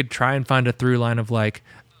you could try and find a through line of like,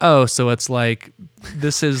 oh, so it's like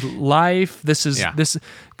this is life. This is this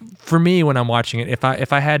for me when I'm watching it. If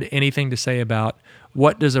I had anything to say about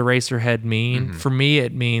what does Eraserhead mean, for me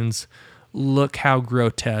it means look how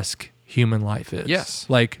grotesque human life is. Yes.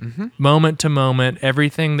 Like moment to moment,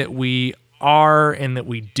 everything that we are and that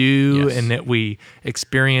we do and that we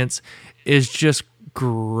experience is just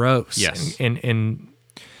gross and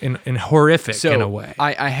horrific in a way.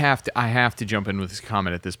 I have to jump in with this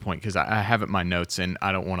comment at this point because I have it in my notes and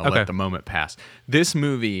I don't want to let the moment pass. This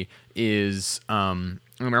movie is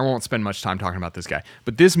I mean, I won't spend much time talking about this guy,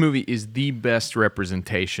 but this movie is the best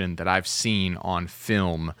representation that I've seen on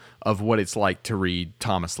film of what it's like to read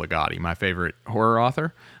Thomas Ligotti, my favorite horror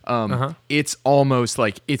author. It's almost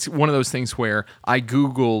like it's one of those things where I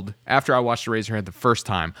Googled, after I watched Eraserhead the first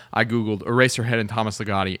time, I Googled Eraserhead and Thomas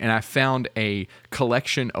Ligotti, and I found a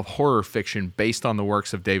collection of horror fiction based on the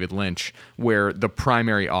works of David Lynch where the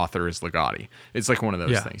primary author is Ligotti. It's like one of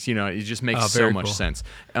those things, you know, it just makes so much sense.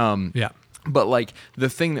 But like the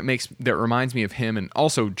thing that reminds me of him, and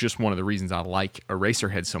also just one of the reasons I like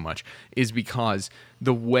Eraserhead so much, is because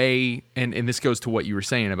the way, and this goes to what you were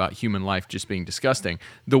saying about human life just being disgusting,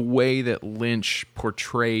 the way that Lynch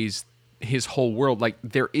portrays his whole world, like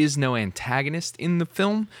there is no antagonist in the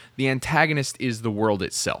film. The antagonist is the world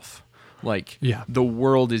itself. Like the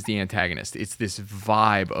world is the antagonist. It's this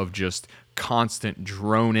vibe of just constant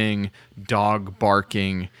droning, dog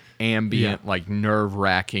barking, ambient, like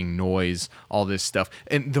nerve-wracking noise, all this stuff.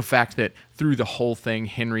 And the fact that through the whole thing,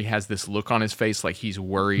 Henry has this look on his face like he's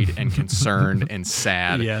worried and concerned and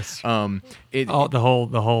sad. Yes. The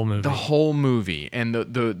whole movie. The whole movie. And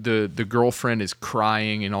the girlfriend is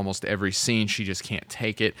crying in almost every scene. She just can't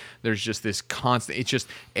take it. There's just this constant, it's just,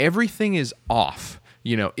 everything is off.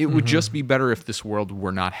 You know, it would just be better if this world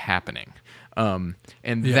were not happening.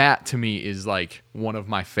 That to me is like one of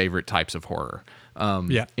my favorite types of horror.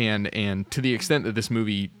 And to the extent that this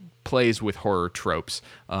movie plays with horror tropes,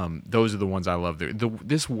 those are the ones I love.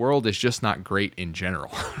 This world is just not great in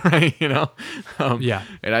general, right? You know,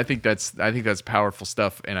 and I think that's powerful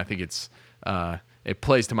stuff, and I think it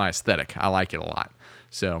plays to my aesthetic. I like it a lot.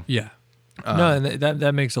 So no, and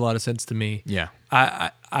that makes a lot of sense to me. Yeah.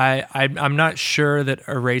 I'm not sure that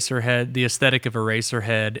Eraserhead, the aesthetic of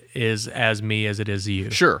Eraserhead, is as me as it is you.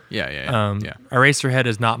 Sure. Yeah. Eraserhead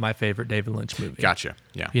is not my favorite David Lynch movie. Gotcha.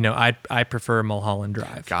 Yeah. You know, I prefer Mulholland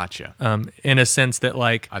Drive. Gotcha. In a sense that,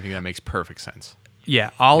 like, I think that makes perfect sense. Yeah.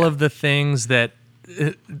 All of the things that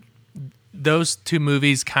those two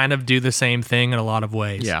movies kind of do the same thing in a lot of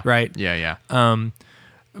ways. Yeah. Right. Yeah.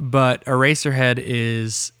 But Eraserhead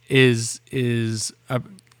is his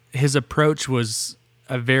approach was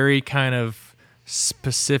a very kind of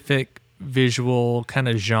specific visual kind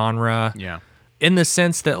of genre. Yeah. In the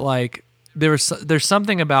sense that, like, there's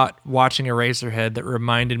something about watching Eraserhead that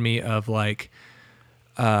reminded me of like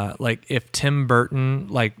if Tim Burton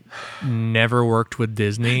like never worked with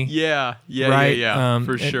Disney. Yeah. Right?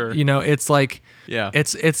 For sure. You know, it's like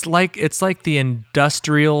it's like the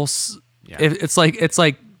industrial. It's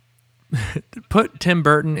like put Tim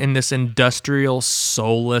Burton in this industrial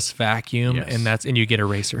soulless vacuum, and you get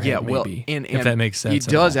Eraserhead. Yeah, well, maybe, if that makes sense. It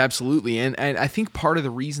does, absolutely, and I think part of the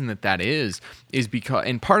reason that is because,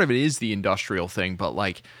 and part of it is the industrial thing, but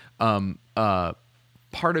like,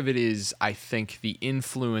 part of it is, I think, the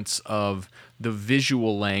influence of the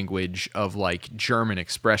visual language of like German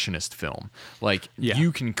expressionist film. Like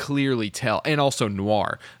you can clearly tell, and also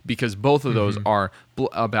noir, because both of those are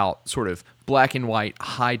about sort of black and white,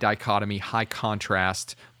 high dichotomy, high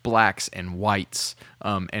contrast, blacks and whites,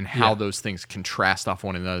 and how those things contrast off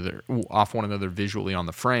one another visually on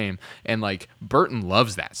the frame. And like Burton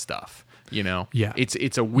loves that stuff. You know,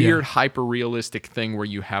 it's a weird hyper realistic thing where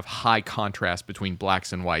you have high contrast between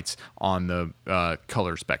blacks and whites on the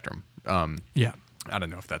color spectrum. I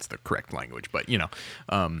don't know if that's the correct language, but you know,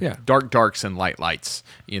 dark darks and light lights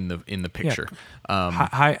in the picture.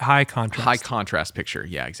 High contrast. High contrast picture.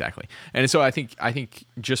 Yeah, exactly. And so I think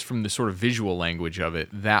just from the sort of visual language of it,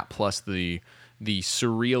 that plus the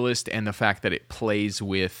surrealist and the fact that it plays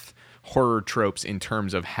with horror tropes in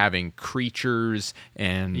terms of having creatures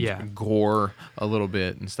and gore a little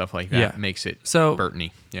bit and stuff like that makes it so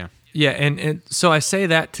Burton-y. And so I say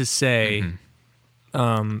that to say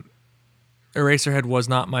Eraserhead was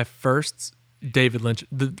not my first David Lynch.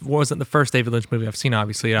 Wasn't the first David Lynch movie I've seen.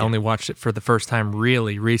 Obviously, I only watched it for the first time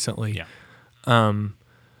really recently. But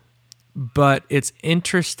it's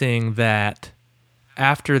interesting that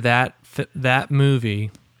after that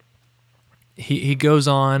movie, he goes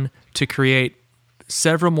on to create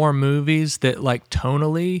several more movies that, like,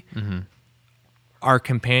 tonally are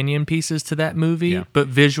companion pieces to that movie, but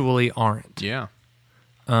visually aren't.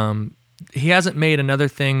 He hasn't made another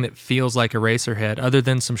thing that feels like Eraserhead other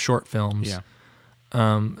than some short films.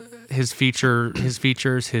 His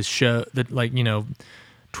features, his show, that, like, you know,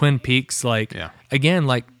 Twin Peaks, like, again,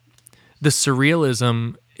 like, the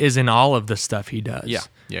surrealism is in all of the stuff he does.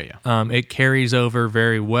 It carries over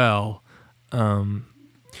very well.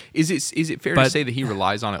 Is it fair to say that he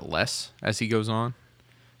relies on it less as he goes on?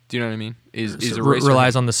 Do you know what I mean?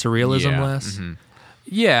 Relies on the surrealism less?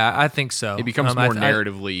 Yeah, I think so. It becomes more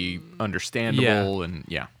narratively understandable, and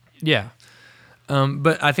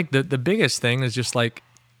But I think the biggest thing is just like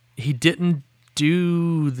he didn't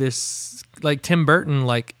do this like Tim Burton.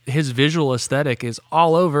 Like his visual aesthetic is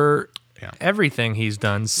all over everything he's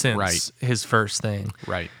done since his first thing.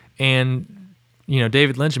 Right. And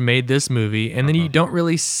David Lynch made this movie, and then you don't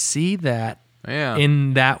really see that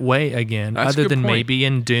in that way again, That's a other good than point. maybe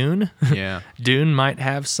in Dune. Yeah. Dune might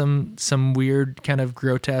have some weird kind of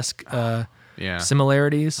grotesque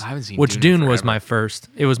similarities. I haven't seen which Dune in was forever. my first.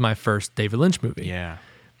 It was my first David Lynch movie. Yeah.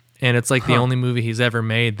 And it's like the only movie he's ever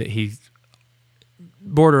made that he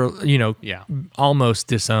almost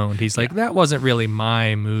disowned. He's like, that wasn't really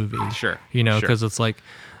my movie. Sure. Because it's like,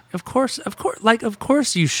 of course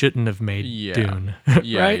you shouldn't have made Dune.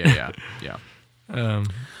 Right? Yeah.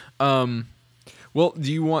 Well,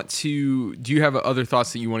 do you have other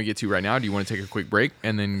thoughts that you want to get to right now? Do you want to take a quick break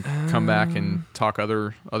and then come back and talk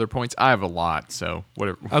other points? I have a lot, so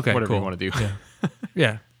whatever cool. you want to do.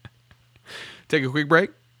 Yeah. Take a quick break?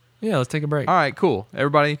 Yeah, let's take a break. All right, cool.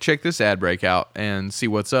 Everybody check this ad break out and see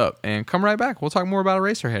what's up. And come right back. We'll talk more about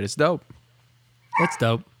Eraserhead. It's dope. That's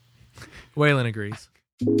dope. Waylon agrees.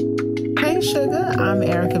 Hey Sugar, I'm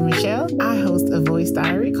Erica Michelle. I host a voice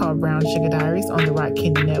diary called Brown Sugar Diaries on the Rock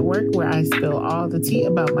Candy Network, where I spill all the tea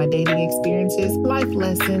about my dating experiences, life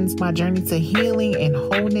lessons, my journey to healing and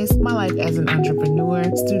wholeness, my life as an entrepreneur,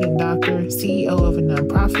 student doctor, CEO of a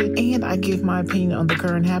nonprofit, and I give my opinion on the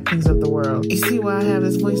current happenings of the world. You see why I have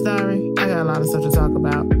this voice diary? I got a lot of stuff to talk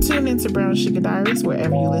about. Tune into Brown Sugar Diaries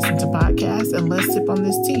wherever you listen to podcasts, and let's sip on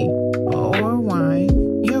this tea or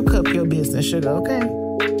wine. Your cup, your business, sugar, okay?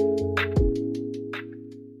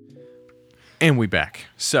 And we back.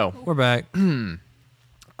 So, We're back.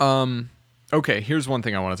 okay, here's one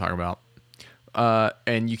thing I want to talk about.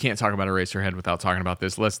 And you can't talk about Eraserhead without talking about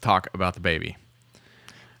this. Let's talk about the baby.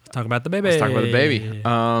 Let's talk about the baby. Let's talk about the baby.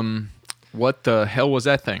 What the hell was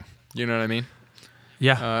that thing? You know what I mean?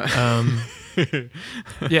 Yeah.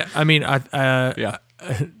 Yeah. I mean, Yeah.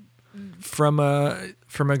 from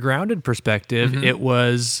a grounded perspective, it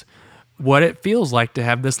was what it feels like to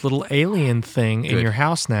have this little alien thing in Good. your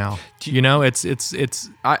house now. It's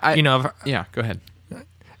Yeah, go ahead.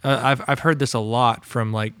 I've heard this a lot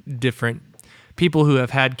from like different people who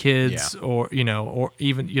have had kids, or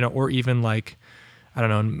even like, I don't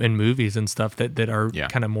know, in movies and stuff that are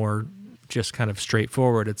kind of more just kind of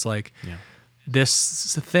straightforward. It's like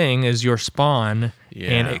this thing is your spawn,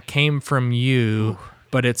 and it came from you,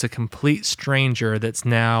 but it's a complete stranger that's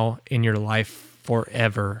now in your life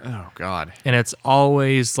forever. Oh God. And it's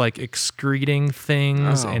always like excreting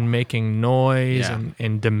things and making noise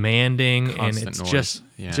and demanding. Constant and it's noise.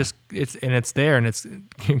 it's there, and it's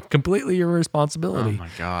completely your responsibility. Oh my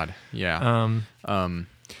God. Yeah.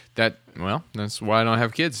 That's why I don't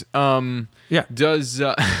have kids. Does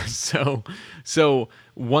so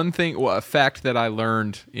one thing, a fact that I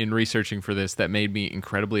learned in researching for this that made me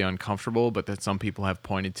incredibly uncomfortable, but that some people have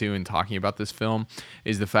pointed to in talking about this film,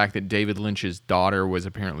 is the fact that David Lynch's daughter was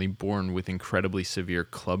apparently born with incredibly severe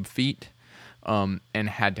club feet, and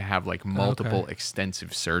had to have like multiple extensive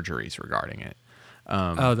surgeries regarding it.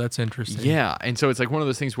 That's interesting. Yeah, and so it's like one of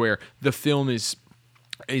those things where the film is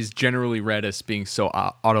generally read as being so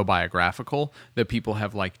autobiographical that people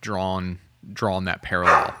have like drawn that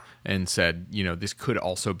parallel and said, this could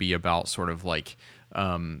also be about sort of like,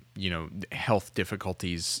 health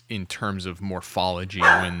difficulties in terms of morphology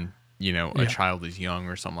when, a child is young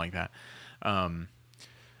or something like that.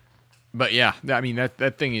 But yeah, I mean,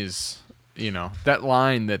 that thing is, that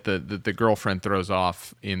line that the girlfriend throws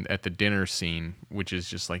off at the dinner scene, which is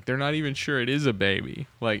just like, they're not even sure it is a baby.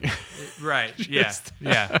 Like, Right.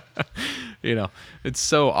 Yeah. It's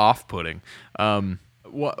so off-putting.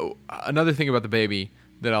 Another thing about the baby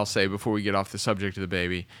that I'll say before we get off the subject of the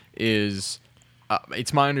baby is,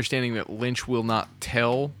 it's my understanding that Lynch will not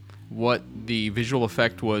tell what the visual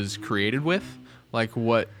effect was created with, like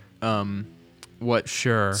what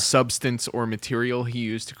substance or material he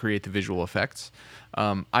used to create the visual effects.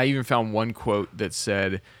 I even found one quote that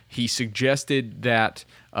said he suggested that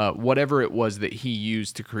whatever it was that he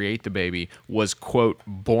used to create the baby was, quote,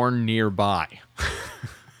 born nearby.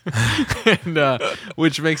 And,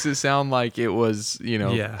 which makes it sound like it was,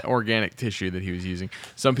 organic tissue that he was using.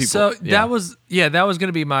 Some people. So that was going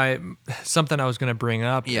to be something I was going to bring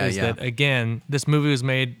up. That again, this movie was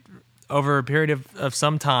made over a period of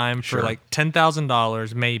some time for like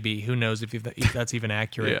 $10,000, maybe. Who knows if that's even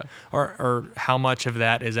accurate, or how much of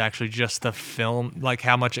that is actually just the film, like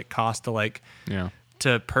how much it cost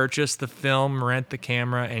to purchase the film, rent the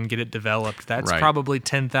camera, and get it developed. That's probably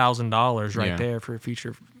 $10,000 right there for a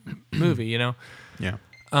feature movie, Yeah.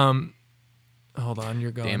 Hold on,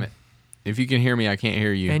 you're going. Damn it. If you can hear me, I can't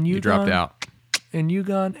hear you. And you dropped done? out. and you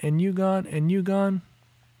gone, and you gone, and you gone.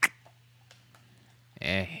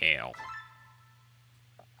 Hell.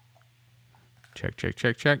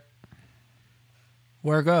 Check.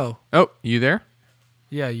 Where go? Oh, you there?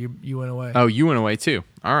 Yeah, you went away. Oh, you went away too.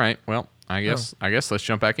 All right. Well, I guess let's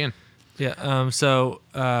jump back in. Yeah. So,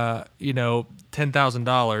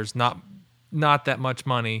 $10,000, not that much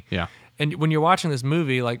money. Yeah. And when you're watching this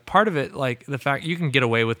movie, like part of it, like the fact you can get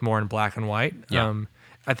away with more in black and white. Yeah.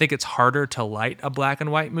 I think it's harder to light a black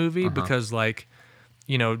and white movie because like,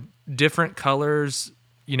 different colors,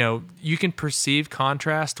 you can perceive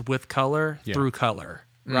contrast with color through color,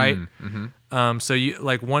 right? So you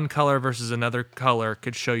like one color versus another color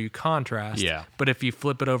could show you contrast. Yeah. But if you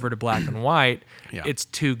flip it over to black and white, it's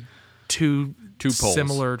two poles.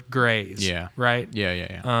 similar grays. Yeah. Right.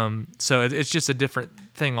 Yeah. So it's just a different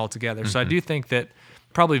thing altogether. So I do think that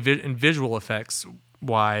probably in visual effects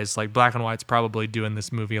wise, like black and white's probably doing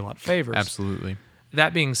this movie a lot of favors. Absolutely.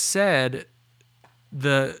 That being said,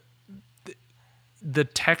 the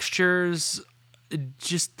textures,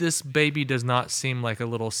 just this baby does not seem like a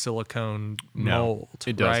little silicone mold.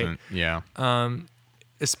 It doesn't. Right? Yeah.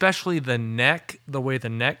 Especially the neck, the way the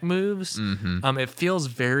neck moves. It feels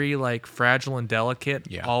very like fragile and delicate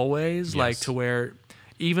always, like to where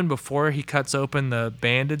even before he cuts open the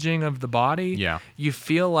bandaging of the body, you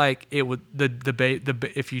feel like it would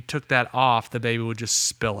if you took that off, the baby would just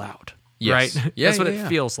spill out. Yes. Right? Yeah, That's what it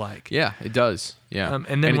feels like. Yeah, it does. Yeah.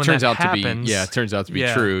 And then it when turns that out happens, it turns out to be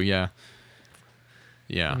true. Yeah.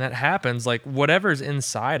 Yeah. And that happens, like whatever's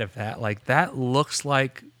inside of that, like that looks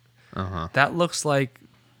like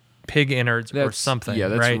pig innards or something. Yeah,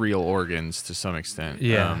 that's right? real organs to some extent.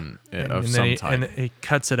 Yeah. Of some type. And he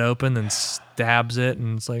cuts it open and stabs it,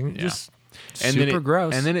 and it's like just super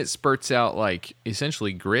gross. And then it spurts out like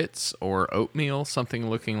essentially grits or oatmeal, something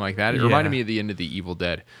looking like that. It reminded me of the end of the Evil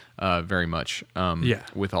Dead, very much.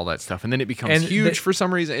 With all that stuff, and then it becomes huge for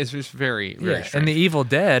some reason. It's just very strange. And the Evil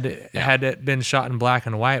Dead, had it been shot in black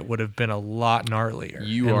and white, would have been a lot gnarlier.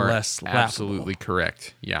 You are less absolutely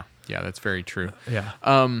correct. Yeah, that's very true. Yeah.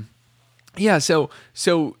 Yeah, so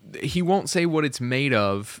he won't say what it's made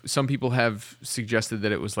of. Some people have suggested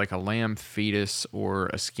that it was like a lamb fetus or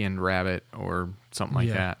a skinned rabbit or something like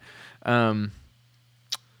that. I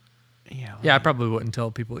probably wouldn't tell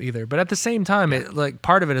people either. But at the same time, it like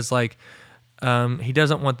part of it is like he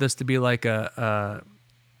doesn't want this to be like a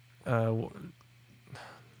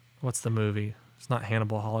what's the movie? It's not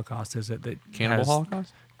Hannibal Holocaust, is it? Cannibal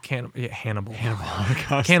Holocaust? Hannibal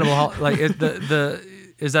Holocaust.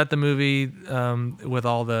 Is that the movie with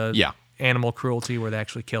all the animal cruelty where they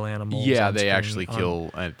actually kill animals? Yeah, they actually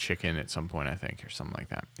kill a chicken at some point, I think, or something like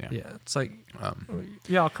that. Yeah, it's like,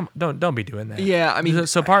 come on, don't be doing that. Yeah, I mean,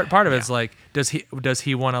 so part of it's like, does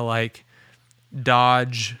he want to like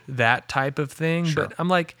dodge that type of thing? Sure. But I'm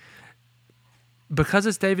like, because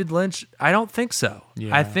it's David Lynch, I don't think so.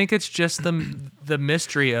 Yeah. I think it's just the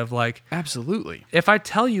mystery of like, absolutely. if I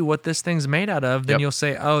tell you what this thing's made out of, then you'll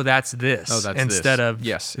say, "Oh, that's this," instead of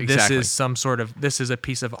yes, exactly. This is a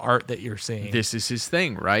piece of art that you're seeing. This is his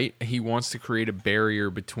thing, right? He wants to create a barrier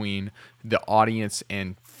between the audience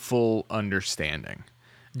and full understanding.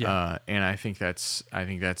 Yeah. And I think that's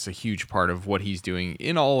a huge part of what he's doing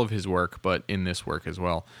in all of his work, but in this work as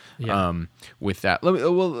well. Yeah. With that,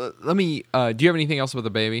 let me. Do you have anything else about the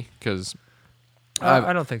baby? Because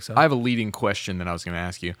I don't think so. I have a leading question that I was going to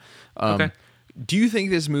ask you. Okay. Do you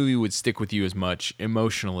think this movie would stick with you as much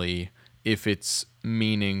emotionally if its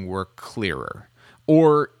meaning were clearer,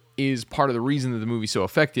 or is part of the reason that the movie's so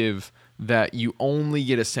effective that you only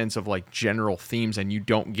get a sense of like general themes and you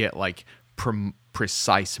don't get like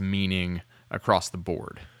precise meaning across the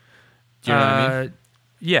board? Do you know what I mean?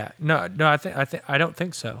 Yeah. No. I don't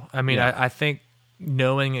think so. I mean, I think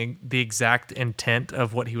knowing the exact intent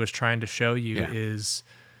of what he was trying to show you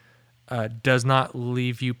does not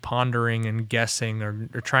leave you pondering and guessing or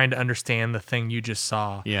trying to understand the thing you just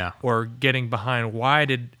saw. Yeah. Or getting behind why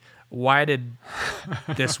did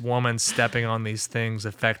this woman stepping on these things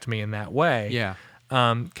affect me in that way? Yeah.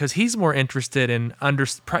 Because he's more interested in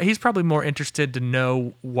he's probably more interested to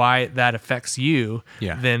know why that affects you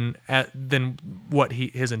than what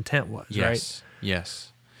his intent was. Yes. Right?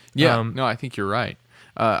 Yes. Yeah. No, I think you're right.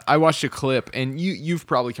 I watched a clip, and you've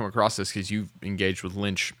probably come across this because you've engaged with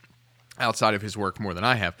Lynch outside of his work more than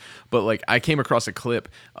I have. But like, I came across a clip.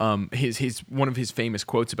 His one of his famous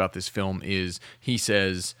quotes about this film is he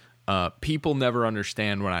says, "People never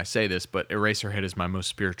understand when I say this, but Eraserhead is my most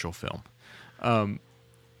spiritual film."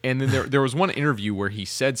 And then there was one interview where he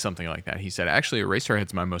said something like that. He said, actually,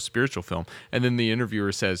 Eraserhead's my most spiritual film. And then the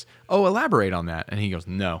interviewer says, oh, elaborate on that. And he goes,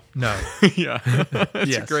 no. Yeah.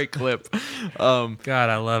 It's a great clip. God,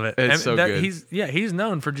 I love it. It's so good. He's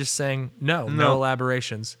known for just saying no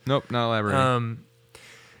elaborations. Nope, not elaborating.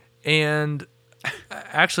 And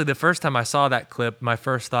actually, the first time I saw that clip, my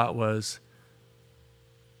first thought was,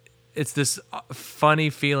 it's this funny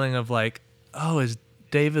feeling of like, oh, is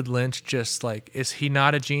David Lynch just like, is he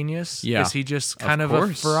not a genius? Yeah, is he just kind of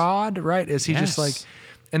a fraud? Right? Is he just like,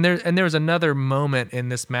 and there was another moment in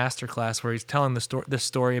this masterclass where he's telling this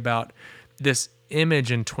story about this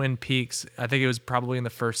image in Twin Peaks. I think it was probably in the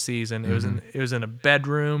first season. It was in a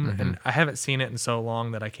bedroom, and I haven't seen it in so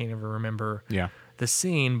long that I can't even remember the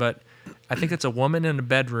scene. But I think it's a woman in a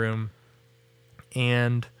bedroom,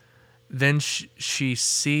 and then she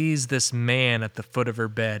sees this man at the foot of her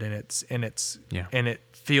bed, and it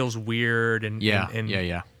feels weird and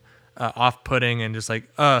off-putting, and just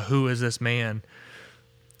like, who is this man?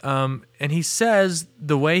 And he says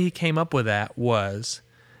the way he came up with that was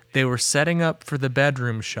they were setting up for the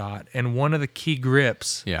bedroom shot, and one of the key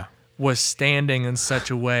grips was standing in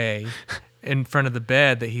such a way in front of the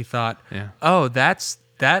bed that he thought, oh, that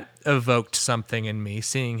evoked something in me,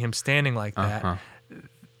 seeing him standing like that.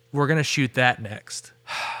 We're going to shoot that next.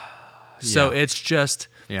 So it's just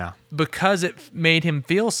because it made him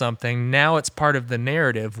feel something, now it's part of the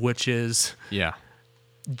narrative, which is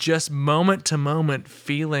just moment to moment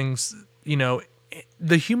feelings. You know,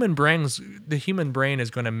 the human brain is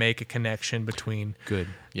going to make a connection between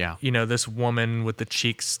this woman with the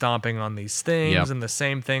cheeks stomping on these things and the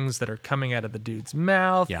same things that are coming out of the dude's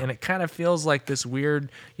mouth. And it kind of feels like this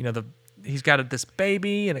weird, he's got this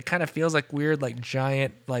baby, and it kind of feels like weird, like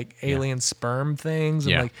giant, like alien sperm things,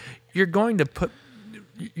 and like you're going to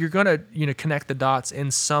connect the dots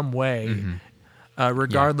in some way,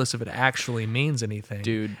 regardless if it actually means anything,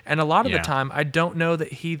 dude. And a lot of the time, I don't know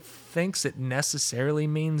that he thinks it necessarily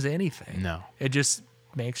means anything. No, it just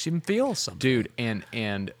makes him feel something, dude.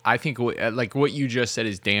 And I think what you just said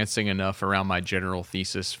is dancing enough around my general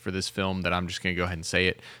thesis for this film that I'm just gonna go ahead and say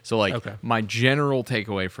it. So my general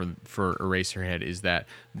takeaway for Eraserhead is that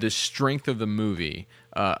the strength of the movie,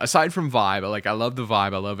 aside from vibe, I love the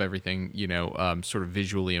vibe, I love everything, sort of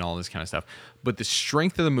visually and all this kind of stuff, but the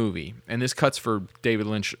strength of the movie, and this cuts for David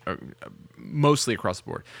Lynch mostly across the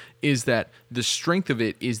board, is that the strength of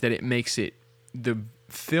it is that the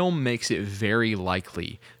film makes it very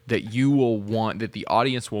likely that the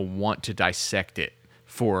audience will want to dissect it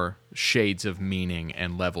for shades of meaning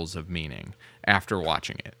and levels of meaning after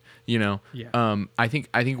watching it. I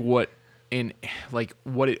think what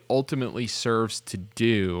it ultimately serves to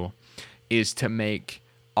do is to make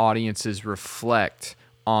audiences reflect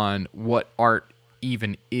on what art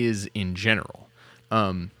even is in general.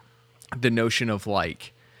 The notion of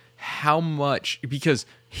how much, because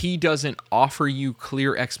he doesn't offer you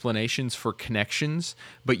clear explanations for connections,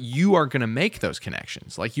 but you are going to make those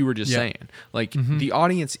connections, like you were just saying. The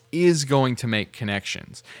audience is going to make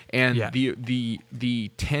connections, and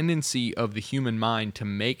the tendency of the human mind to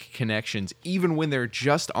make connections, even when there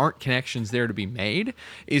just aren't connections there to be made,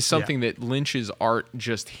 is something that Lynch's art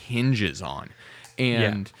just hinges on.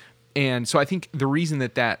 And so I think the reason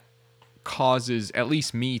that causes at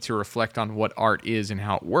least me to reflect on what art is and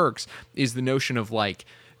how it works is the notion of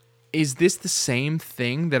is this the same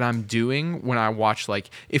thing that I'm doing when I watch,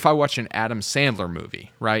 if I watch an Adam Sandler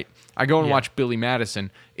movie, right? I go and watch Billy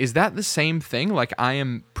Madison. Is that the same thing? I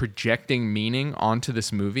am projecting meaning onto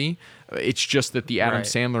this movie. It's just that the Adam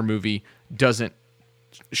Sandler movie doesn't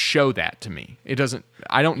show that to me.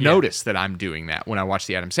 I don't notice that I'm doing that when I watch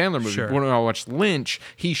the Adam Sandler movie. When I watch Lynch,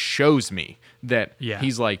 he shows me that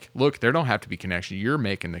he's like, look, there don't have to be connections. You're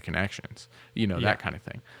making the connections, that kind of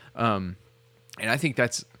thing. And I think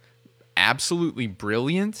that's absolutely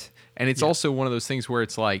brilliant. And it's also one of those things where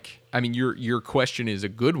it's your question is a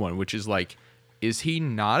good one, which is is he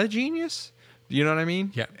not a genius? You know what I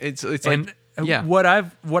mean? Yeah. It's what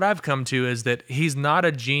I've come to is that he's not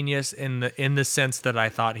a genius in the sense that I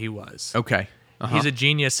thought he was. Okay. He's a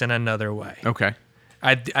genius in another way. Okay.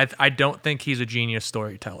 I don't think he's a genius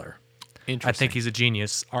storyteller. Interesting. I think he's a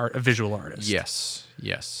genius a visual artist. Yes.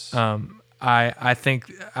 I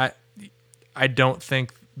don't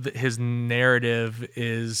think that his narrative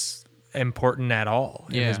is important at all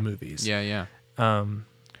in his movies. Yeah.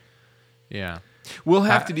 We'll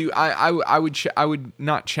have to do. I would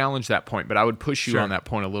not challenge that point, but I would push you on that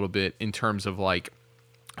point a little bit in terms of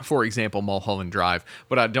for example, Mulholland Drive,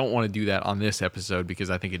 but I don't want to do that on this episode because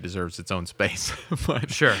I think it deserves its own space. But,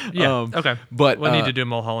 Sure. Yeah. Okay. But we'll need to do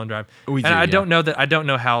Mulholland Drive. we And do, I yeah. don't know that. I don't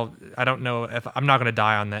know if I'm not going to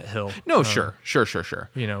die on that hill. no, sure.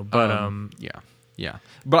 You know, but Yeah.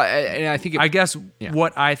 But I think I guess yeah.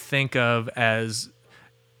 what I think of as,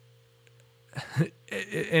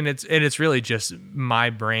 and it's really just my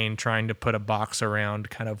brain trying to put a box around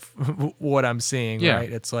kind of what I'm seeing. Yeah.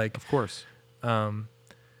 Right. It's like, of course.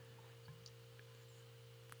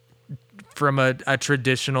 from a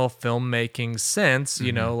traditional filmmaking sense, you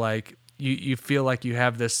Mm-hmm. know, like you feel like you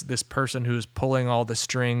have this person who's pulling all the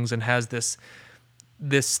strings and has this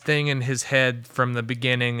thing in his head from the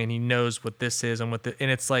beginning, and he knows what this is and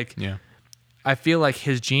and it's like, Yeah. I feel like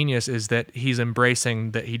his genius is that he's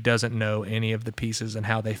embracing that he doesn't know any of the pieces and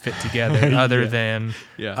how they fit together other than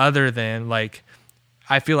like,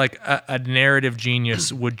 I feel like a narrative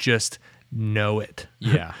genius would just know it.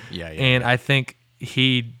 Yeah. And I think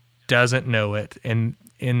he doesn't know it, and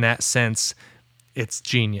in that sense, it's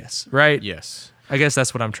genius, right? Yes. I guess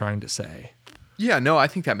that's what I'm trying to say. Yeah, no, I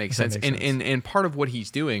think that makes Does sense. that make sense? And part of what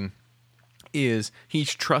he's doing is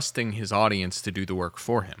he's trusting his audience to do the work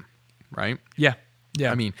for him, right? Yeah.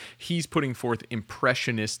 Yeah. I mean, he's putting forth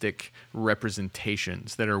impressionistic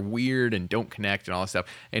representations that are weird and don't connect and all that stuff.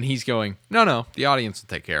 And he's going, no, the audience will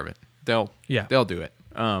take care of it. They'll do it.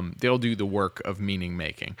 They'll do the work of meaning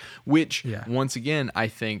making, which once again, I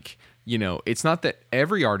think, you know, it's not that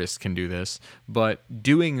every artist can do this, but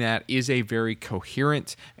doing that is a very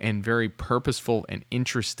coherent and very purposeful and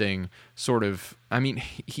interesting sort of, I mean,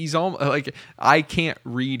 he's all like, I can't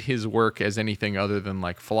read his work as anything other than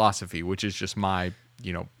like philosophy, which is just my,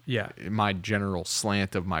 you know, my general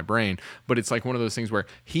slant of my brain. But it's like one of those things where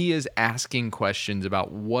he is asking questions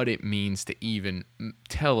about what it means to even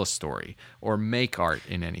tell a story or make art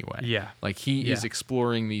in any way. Yeah. Like he is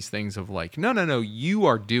exploring these things of like, no, you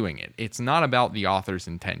are doing it. It's not about the author's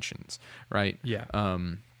intentions, right? Yeah.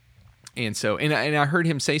 And so, and I heard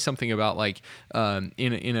him say something about like,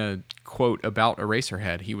 in a quote about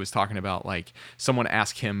Eraserhead, he was talking about like someone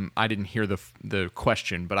asked him, I didn't hear the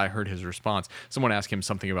question, but I heard his response. Someone asked him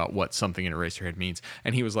something about what something in Eraserhead means,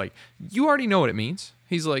 and he was like, you already know what it means.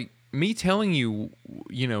 He's like, me telling you,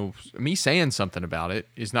 you know, me saying something about it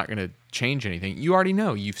is not going to change anything. You already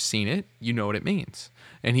know. You've seen it. You know what it means.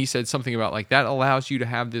 And he said something about like that allows you to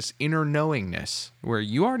have this inner knowingness where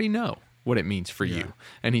you already know what it means for you.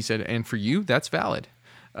 And he said, and for you, that's valid.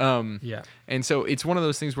 And so it's one of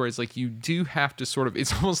those things where it's like you do have to sort of,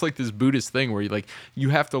 it's almost like this Buddhist thing where you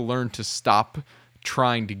have to learn to stop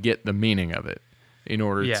trying to get the meaning of it in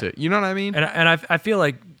order to, you know what I mean? And I feel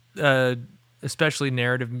like, especially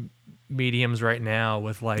narrative mediums right now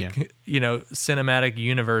with like, you know, cinematic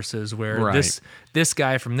universes where this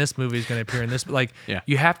guy from this movie is going to appear in this, like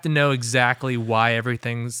you have to know exactly why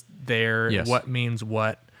everything's there, what means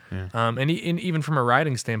what. And even from a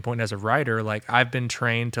writing standpoint, as a writer, like I've been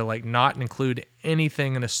trained to like not include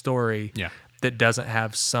anything in a story that doesn't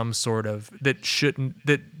have some sort of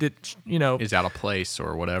that you know is out of place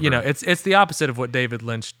or whatever. You know, it's the opposite of what David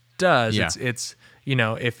Lynch does. Yeah. It's you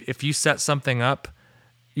know, if you set something up,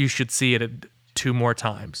 you should see it 2 more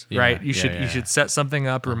times, right? You should set something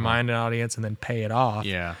up, remind an audience, and then pay it off.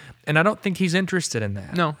 Yeah. And I don't think he's interested in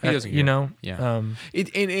that. No, he doesn't. You know. Yeah.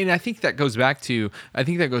 And I think that goes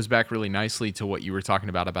back really nicely to what you were talking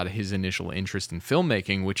about his initial interest in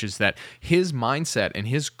filmmaking, which is that his mindset and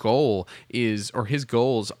his goals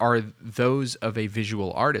are those of a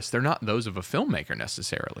visual artist. They're not those of a filmmaker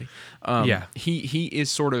necessarily. He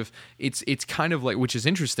is sort of it's kind of like, which is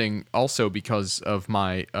interesting also because of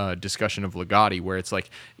my discussion of Ligotti, where it's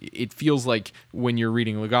like it feels like when you're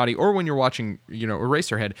reading Ligotti or when you're watching, you know,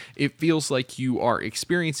 Eraserhead, it feels like you are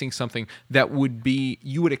experiencing something that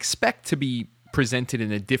you would expect to be presented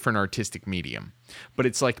in a different artistic medium, but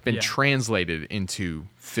it's like been translated into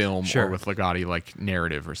film or with Ligotti, like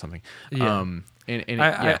narrative or something.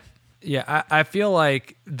 I feel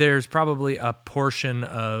like there's probably a portion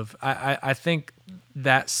of I think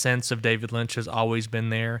that sense of David Lynch has always been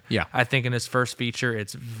there. Yeah. I think in his first feature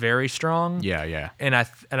it's very strong. Yeah. And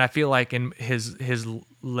I feel like in his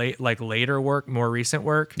later work, more recent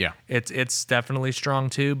work, it's definitely strong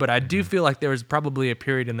too. But I do feel like there was probably a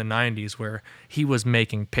period in the 90s where he was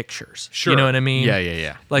making pictures. Sure. You know what I mean?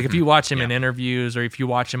 Yeah. Like if you watch him in interviews or if you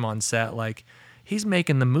watch him on set, like he's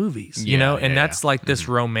making the movies, you know, and that's like this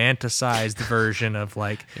romanticized version of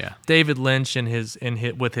like David Lynch and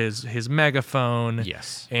with his megaphone,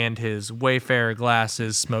 and his Wayfarer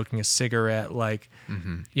glasses, smoking a cigarette. Like,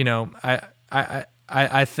 you know,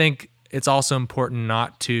 I think it's also important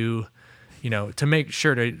not to, you know, to make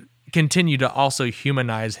sure continue to also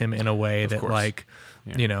humanize him in a way that course. like,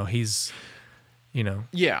 he's,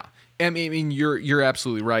 Yeah. I mean, you're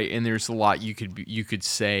absolutely right, and there's a lot you could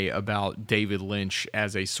say about David Lynch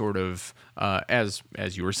as a sort of as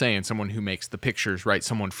you were saying, someone who makes the pictures, right?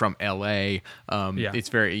 Someone from L.A. It's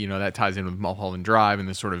very that ties in with Mulholland Drive and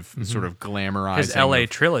the sort of glamorizing his L.A.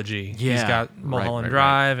 trilogy. Yeah, He's got Mulholland right.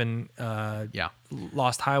 Drive and Yeah.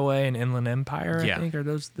 Lost Highway and Inland Empire. Yeah. I think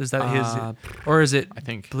is that his, or is it? I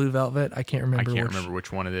think Blue Velvet. I can't remember. remember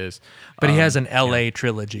which one it is, But he has an L.A.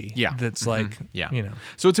 trilogy. Yeah. that's like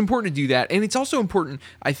So it's important to do that, and it's also important,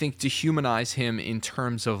 I think, to humanize him in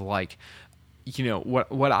terms of like,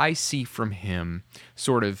 what I see from him,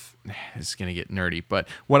 sort of. This is gonna get nerdy, but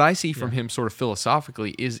what I see from him, sort of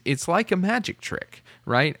philosophically, is it's like a magic trick,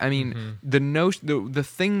 right? I mean, the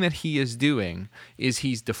thing that he is doing is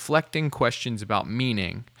he's deflecting questions about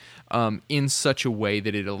meaning, in such a way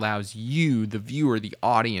that it allows you, the viewer, the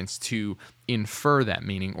audience, to infer that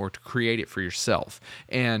meaning or to create it for yourself.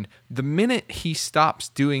 And the minute he stops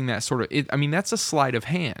doing that sort of, that's a sleight of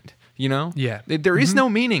hand. Yeah. There is no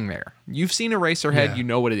meaning there. You've seen Eraserhead, Yeah. you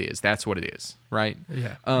know what it is. That's what it is, right?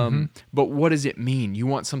 Yeah. But what does it mean? You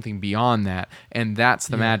want something beyond that, and that's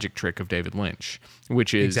the magic trick of David Lynch,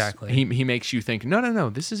 which is Exactly. he makes you think, no,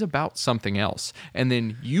 this is about something else, and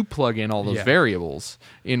then you plug in all those variables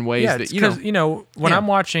in ways that because when Yeah. I'm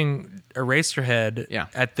watching Eraserhead Yeah.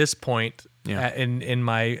 at this point Yeah. in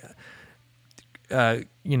my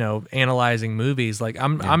analyzing movies, like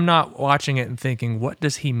I'm not watching it and thinking, what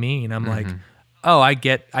does he mean? I'm like, oh, I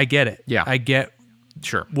get it. Yeah. I get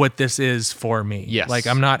Sure. what this is for me. Yes. Like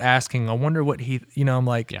I'm not asking, I wonder what he, I'm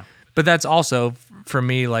like, Yeah. but that's also for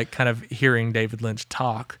me, like kind of hearing David Lynch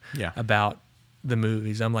talk about the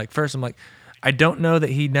movies. I'm like, I don't know that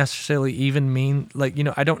he necessarily even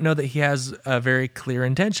I don't know that he has a very clear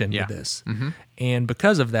intention with this. And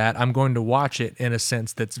because of that, I'm going to watch it in a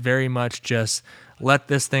sense that's very much just let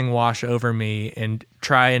this thing wash over me and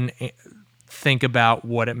try and think about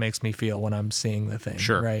what it makes me feel when I'm seeing the thing.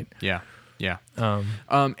 Sure. Right. Yeah. Yeah.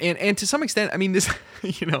 And to some extent, I mean, this,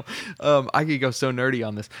 I could go so nerdy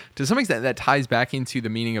on this. To some extent, that ties back into the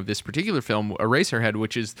meaning of this particular film, Eraserhead,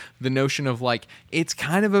 which is the notion of like, it's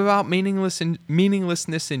kind of about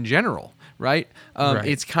meaninglessness in general, right? Right.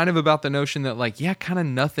 It's kind of about the notion that like, kind of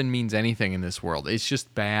nothing means anything in this world. It's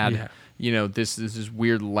just bad. Yeah. This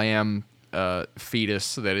weird lamb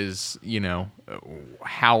fetus that is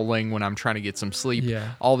howling when I'm trying to get some sleep,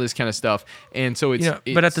 all this kind of stuff. And so it's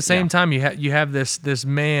but at the same time you have this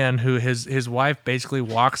man who his wife basically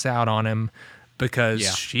walks out on him because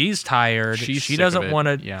she's tired. She doesn't want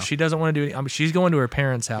to she doesn't want to do it. She's going to her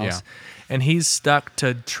parents' house and he's stuck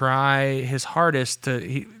to try his hardest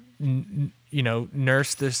to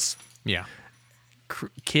nurse this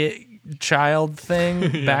child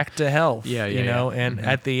thing back to health. And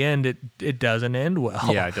at the end it doesn't end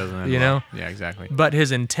well. Yeah, it doesn't end well. Yeah, exactly. But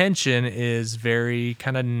his intention is very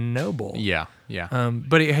kind of noble. Yeah.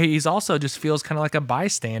 But he's also just feels kind of like a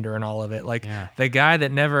bystander in all of it. Like the guy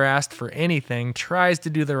that never asked for anything tries to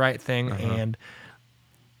do the right thing and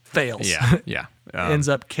fails. Yeah. Ends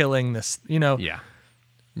up killing this, Yeah.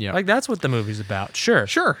 Like that's what the movie's about. Sure.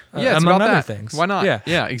 Yeah, it's among about other that. things. Why not?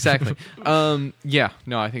 Yeah. Exactly. No,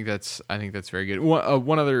 I think that's very good.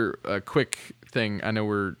 One other quick thing. I know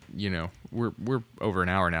we're over an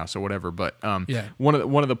hour now, so whatever. But one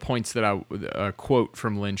of the points that a quote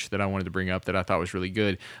from Lynch that I wanted to bring up that I thought was really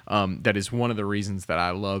good. That is one of the reasons that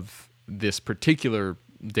I love this particular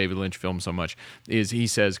David Lynch film so much, is he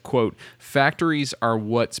says, quote, "Factories are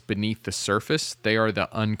what's beneath the surface. They are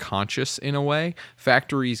the unconscious in a way.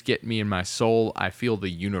 Factories get me in my soul. I feel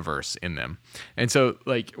the universe in them." And so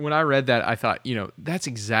like when I read that, I thought, that's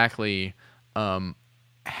exactly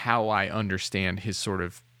how I understand his sort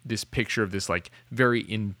of this picture of this like very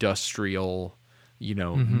industrial,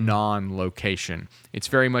 non-location. It's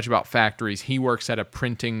very much about factories. He works at a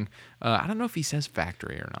printing, I don't know if he says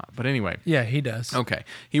factory or not, but anyway. Yeah, he does. Okay.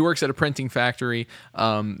 He works at a printing factory.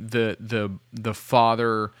 The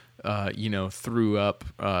father, threw up,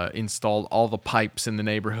 installed all the pipes in the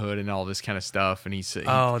neighborhood and all this kind of stuff. And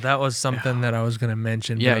that was something that I was going to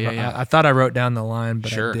mention. Yeah. I thought I wrote down the line,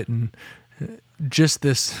 but Sure. I didn't. Just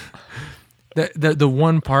this, the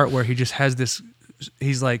one part where he just has this,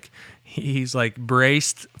 he's like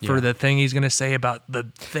braced for the thing he's going to say about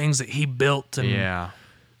the things that he built. And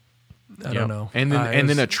I don't know. And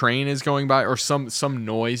then a train is going by or some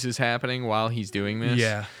noise is happening while he's doing this.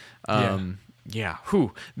 Yeah.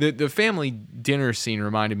 The family dinner scene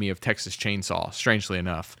reminded me of Texas Chainsaw, strangely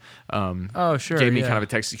enough. Oh, sure. Gave me kind of a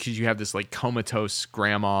Texas, because you have this like comatose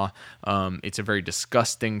grandma. It's a very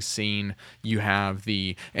disgusting scene. You have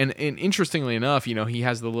and interestingly enough, he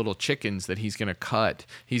has the little chickens that he's going to cut.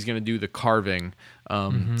 He's going to do the carving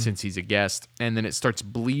since he's a guest, and then it starts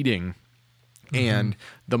bleeding. And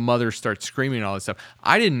the mother starts screaming and all this stuff.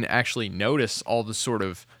 I didn't actually notice all the sort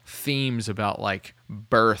of themes about like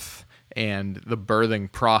birth and the birthing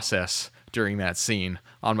process during that scene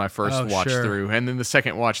on my first watch through. And then the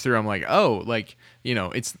second watch through, I'm like,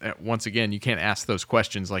 it's once again, you can't ask those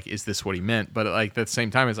questions like, is this what he meant? But like at the same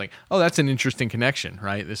time, it's like, oh, that's an interesting connection,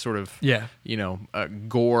 right? This sort of,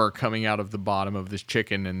 gore coming out of the bottom of this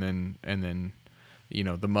chicken, and then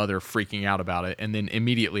the mother freaking out about it, and then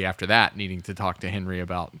immediately after that needing to talk to Henry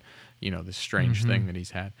about this strange thing that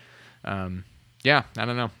he's had. I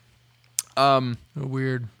don't know.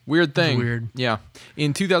 Weird thing. Weird. Yeah.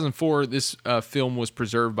 In 2004, this film was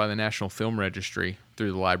preserved by the National Film Registry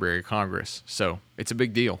through the Library of Congress, so it's a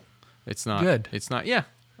big deal. It's not good. It's not. Yeah.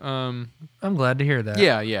 I'm glad to hear that.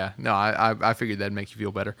 Yeah. No, I figured that'd make you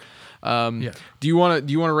feel better. Do you want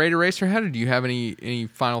to rate Eraserhead, or do you have any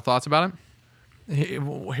final thoughts about it?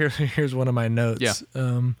 Here's one of my notes.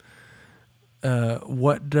 Yeah.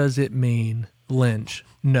 What does it mean, Lynch?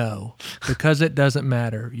 No, because it doesn't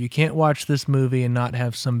matter. You can't watch this movie and not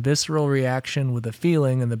have some visceral reaction with a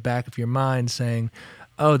feeling in the back of your mind saying,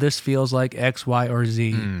 oh, this feels like X, Y, or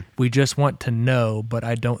Z. We just want to know, but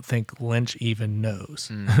I don't think Lynch even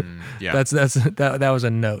knows. Yeah. That was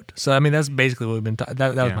a note. So, I mean, that's basically what we've been talking.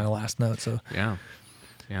 That was my last note. So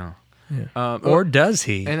Yeah. Or does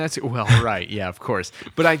he? And that's, right. Yeah, of course.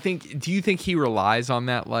 But do you think he relies on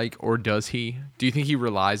that, or does he? Do you think he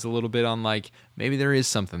relies a little bit on, maybe there is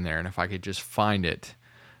something there, and if I could just find it,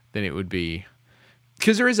 then it would be...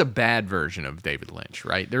 Because there is a bad version of David Lynch,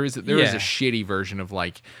 right? There is a shitty version of,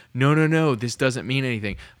 no, this doesn't mean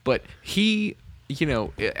anything. But he...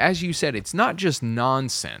 as you said, it's not just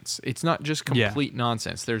nonsense. It's not just complete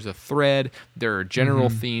nonsense. There's a thread. There are general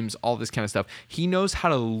themes, all this kind of stuff. He knows how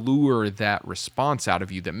to lure that response out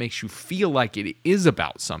of you that makes you feel like it is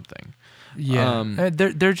about something. Yeah.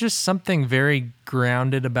 There's just something very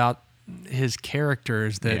grounded about his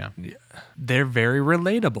characters that they're very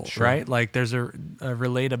relatable, right? Like there's a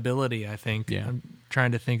relatability, I think. Yeah. I'm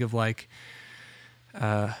trying to think of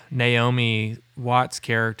Naomi Watts'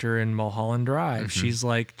 character in Mulholland Drive. She's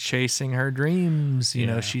chasing her dreams, you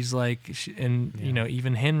know, she's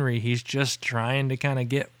even Henry, he's just trying to kind of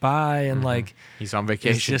get by, and he's on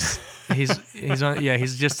vacation. He's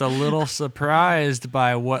just a little surprised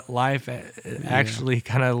by what life actually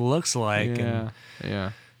kind of looks like.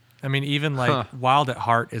 Yeah. I mean, even Wild at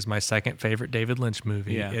Heart is my second favorite David Lynch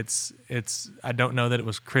movie. Yeah. It's I don't know that it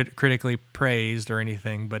was critically praised or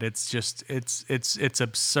anything, but it's just it's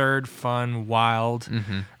absurd, fun, wild,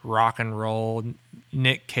 rock and roll.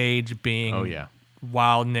 Nick Cage being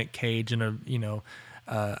wild Nick Cage in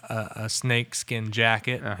a snakeskin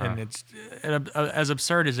jacket, and it's as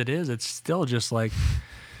absurd as it is, it's still just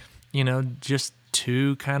just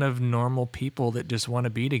two kind of normal people that just want to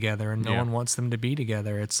be together, and no one wants them to be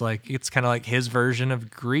together. It's kind of like his version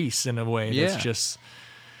of Grease in a way. That's just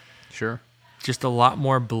a lot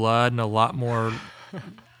more blood and a lot more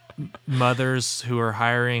mothers who are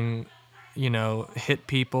hiring, hit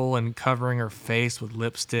people and covering her face with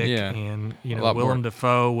lipstick, and Willem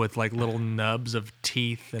Dafoe with little nubs of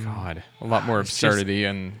teeth, and a lot more absurdity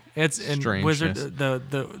and strangeness. Wizard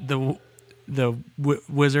the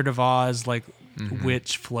Wizard of Oz,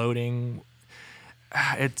 witch floating.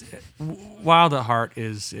 Wild at Heart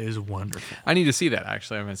is wonderful. I need to see that,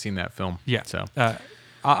 actually. I haven't seen that film. Yeah. So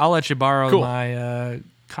I'll let you borrow my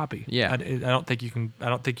copy. Yeah. I don't think you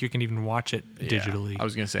can even watch it digitally. I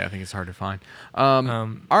was gonna say, I think it's hard to find.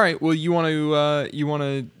 All right. Well, you want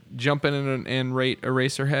to jump in and rate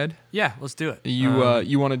Eraserhead? Yeah, let's do it.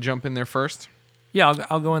 You want to jump in there first? Yeah,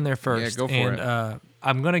 I'll go in there first. Yeah, go for it.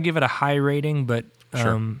 I'm gonna give it a high rating, but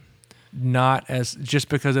not as, just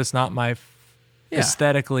because it's not my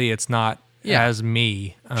aesthetically, it's not as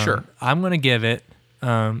me. I'm gonna give it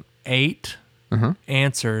 8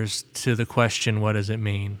 answers to the question, what does it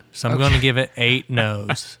mean? So I'm going to give it 8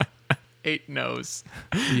 no's. 8 no's.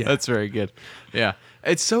 Yeah. That's very good. Yeah.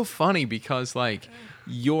 It's so funny because I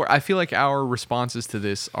feel like our responses to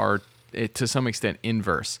this are to some extent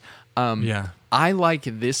inverse. I like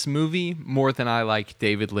this movie more than I like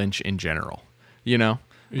David Lynch in general,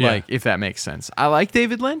 if that makes sense. I like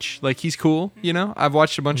David Lynch. He's cool, I've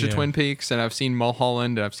watched a bunch of Twin Peaks, and I've seen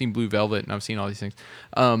Mulholland, and I've seen Blue Velvet, and I've seen all these things.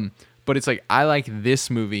 but it's like I like this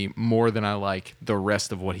movie more than I like the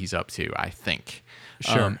rest of what he's up to, I think.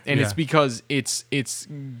 Sure. And yeah. it's because it's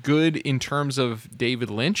good in terms of David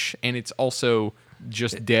Lynch, and it's also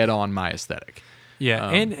just dead on my aesthetic. Yeah,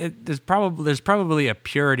 and there's probably a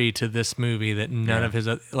purity to this movie that none of his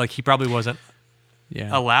he probably wasn't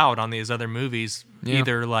allowed on these other movies,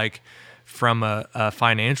 either like from a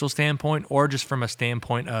financial standpoint or just from a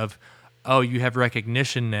standpoint of, oh, you have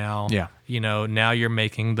recognition now. Yeah. Now you're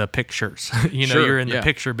making the pictures. Sure, you're in the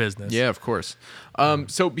picture business. Yeah, of course.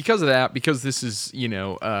 So because of that, because this is,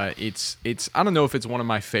 it's I don't know if it's one of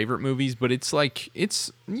my favorite movies, but it's like,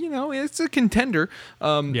 it's a contender.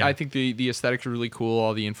 I think the aesthetics are really cool,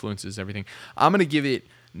 all the influences, everything. I'm going to give it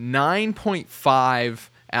 9.5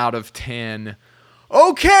 out of 10.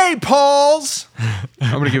 Okay, Pauls.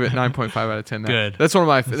 I'm going to give it 9.5 out of 10 now. Good. That's one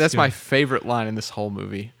of That's my good. favorite line in this whole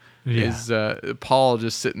movie. Yeah. Is Paul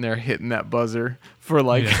just sitting there hitting that buzzer for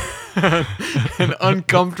like an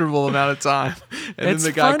uncomfortable amount of time, and It's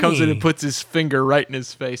then the guy comes in funny. and puts his finger right in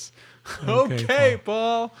his face. Okay,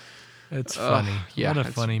 Paul. It's funny. What a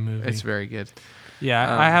funny movie. It's very good.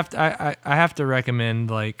 Yeah, I have to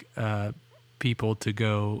recommend people to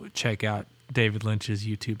go check out David Lynch's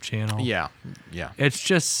YouTube channel. Yeah. It's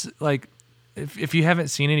just like if you haven't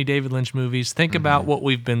seen any David Lynch movies, think about what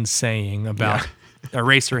we've been saying about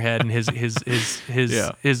Eraserhead and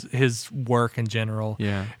his work in general.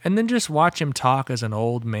 Yeah. And then just watch him talk as an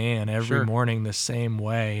old man every morning the same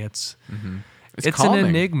way. It's an calming.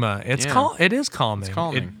 enigma. It is calming. It's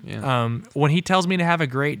calming. When he tells me to have a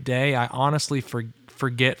great day, I honestly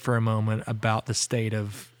forget for a moment about the state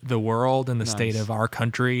of the world and the state of our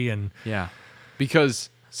country and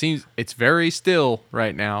because it's very still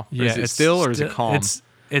right now. Is it still or is it calm?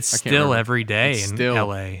 It's still every day It's in still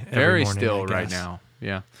LA. Very every morning, still I right guess. now.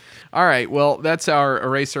 Yeah. All right. Well, that's our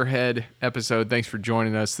Eraserhead episode. Thanks for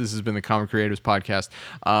joining us. This has been the Common Creatives Podcast.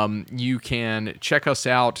 You can check us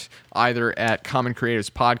out either at Common Creatives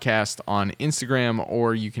Podcast on Instagram,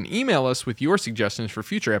 or you can email us with your suggestions for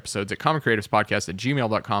future episodes at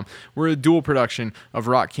commoncreativespodcast@gmail.com. We're a dual production of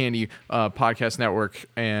Rock Candy Podcast Network,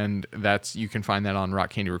 and you can find that on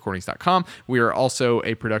rockcandyrecordings.com. We are also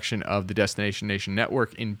a production of the Destination Nation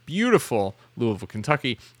Network in beautiful Louisville,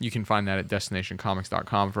 Kentucky. You can find that at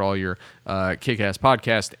destinationcomics.com for all your kick-ass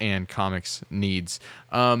podcast and comics needs.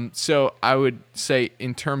 So I would say,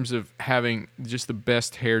 in terms of having just the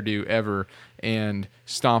best hairdo ever and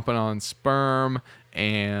stomping on sperm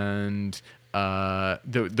and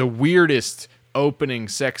the weirdest opening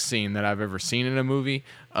sex scene that I've ever seen in a movie,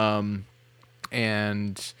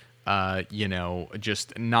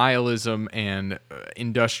 just nihilism and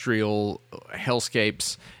industrial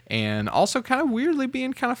hellscapes, and also kind of weirdly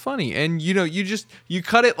being kind of funny. And you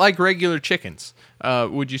cut it like regular chickens.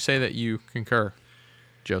 Would you say that you concur,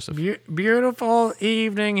 Joseph? Beautiful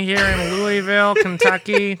evening here in Louisville,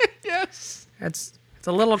 Kentucky. Yes. It's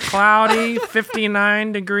a little cloudy,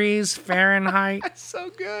 59 degrees Fahrenheit. That's so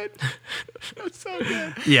good. That's so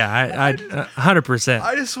good. Yeah, I 100%.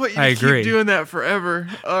 I just want you to agree. keep doing that forever.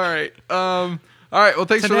 All right. All right. Well,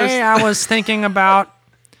 thanks for Today listening. I was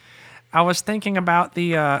thinking about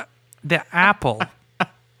the apple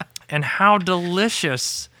and how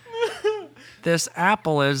delicious this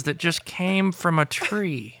apple is that just came from a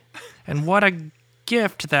tree, and what a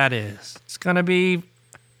gift that is. It's gonna be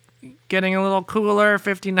getting a little cooler,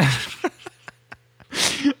 59.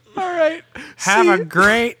 All right. Have a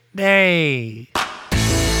great day.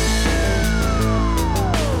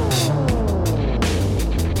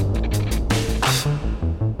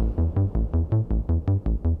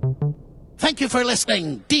 Thank you for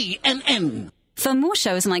listening, DNN. For more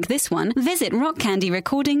shows like this one, visit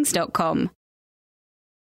rockcandyrecordings.com.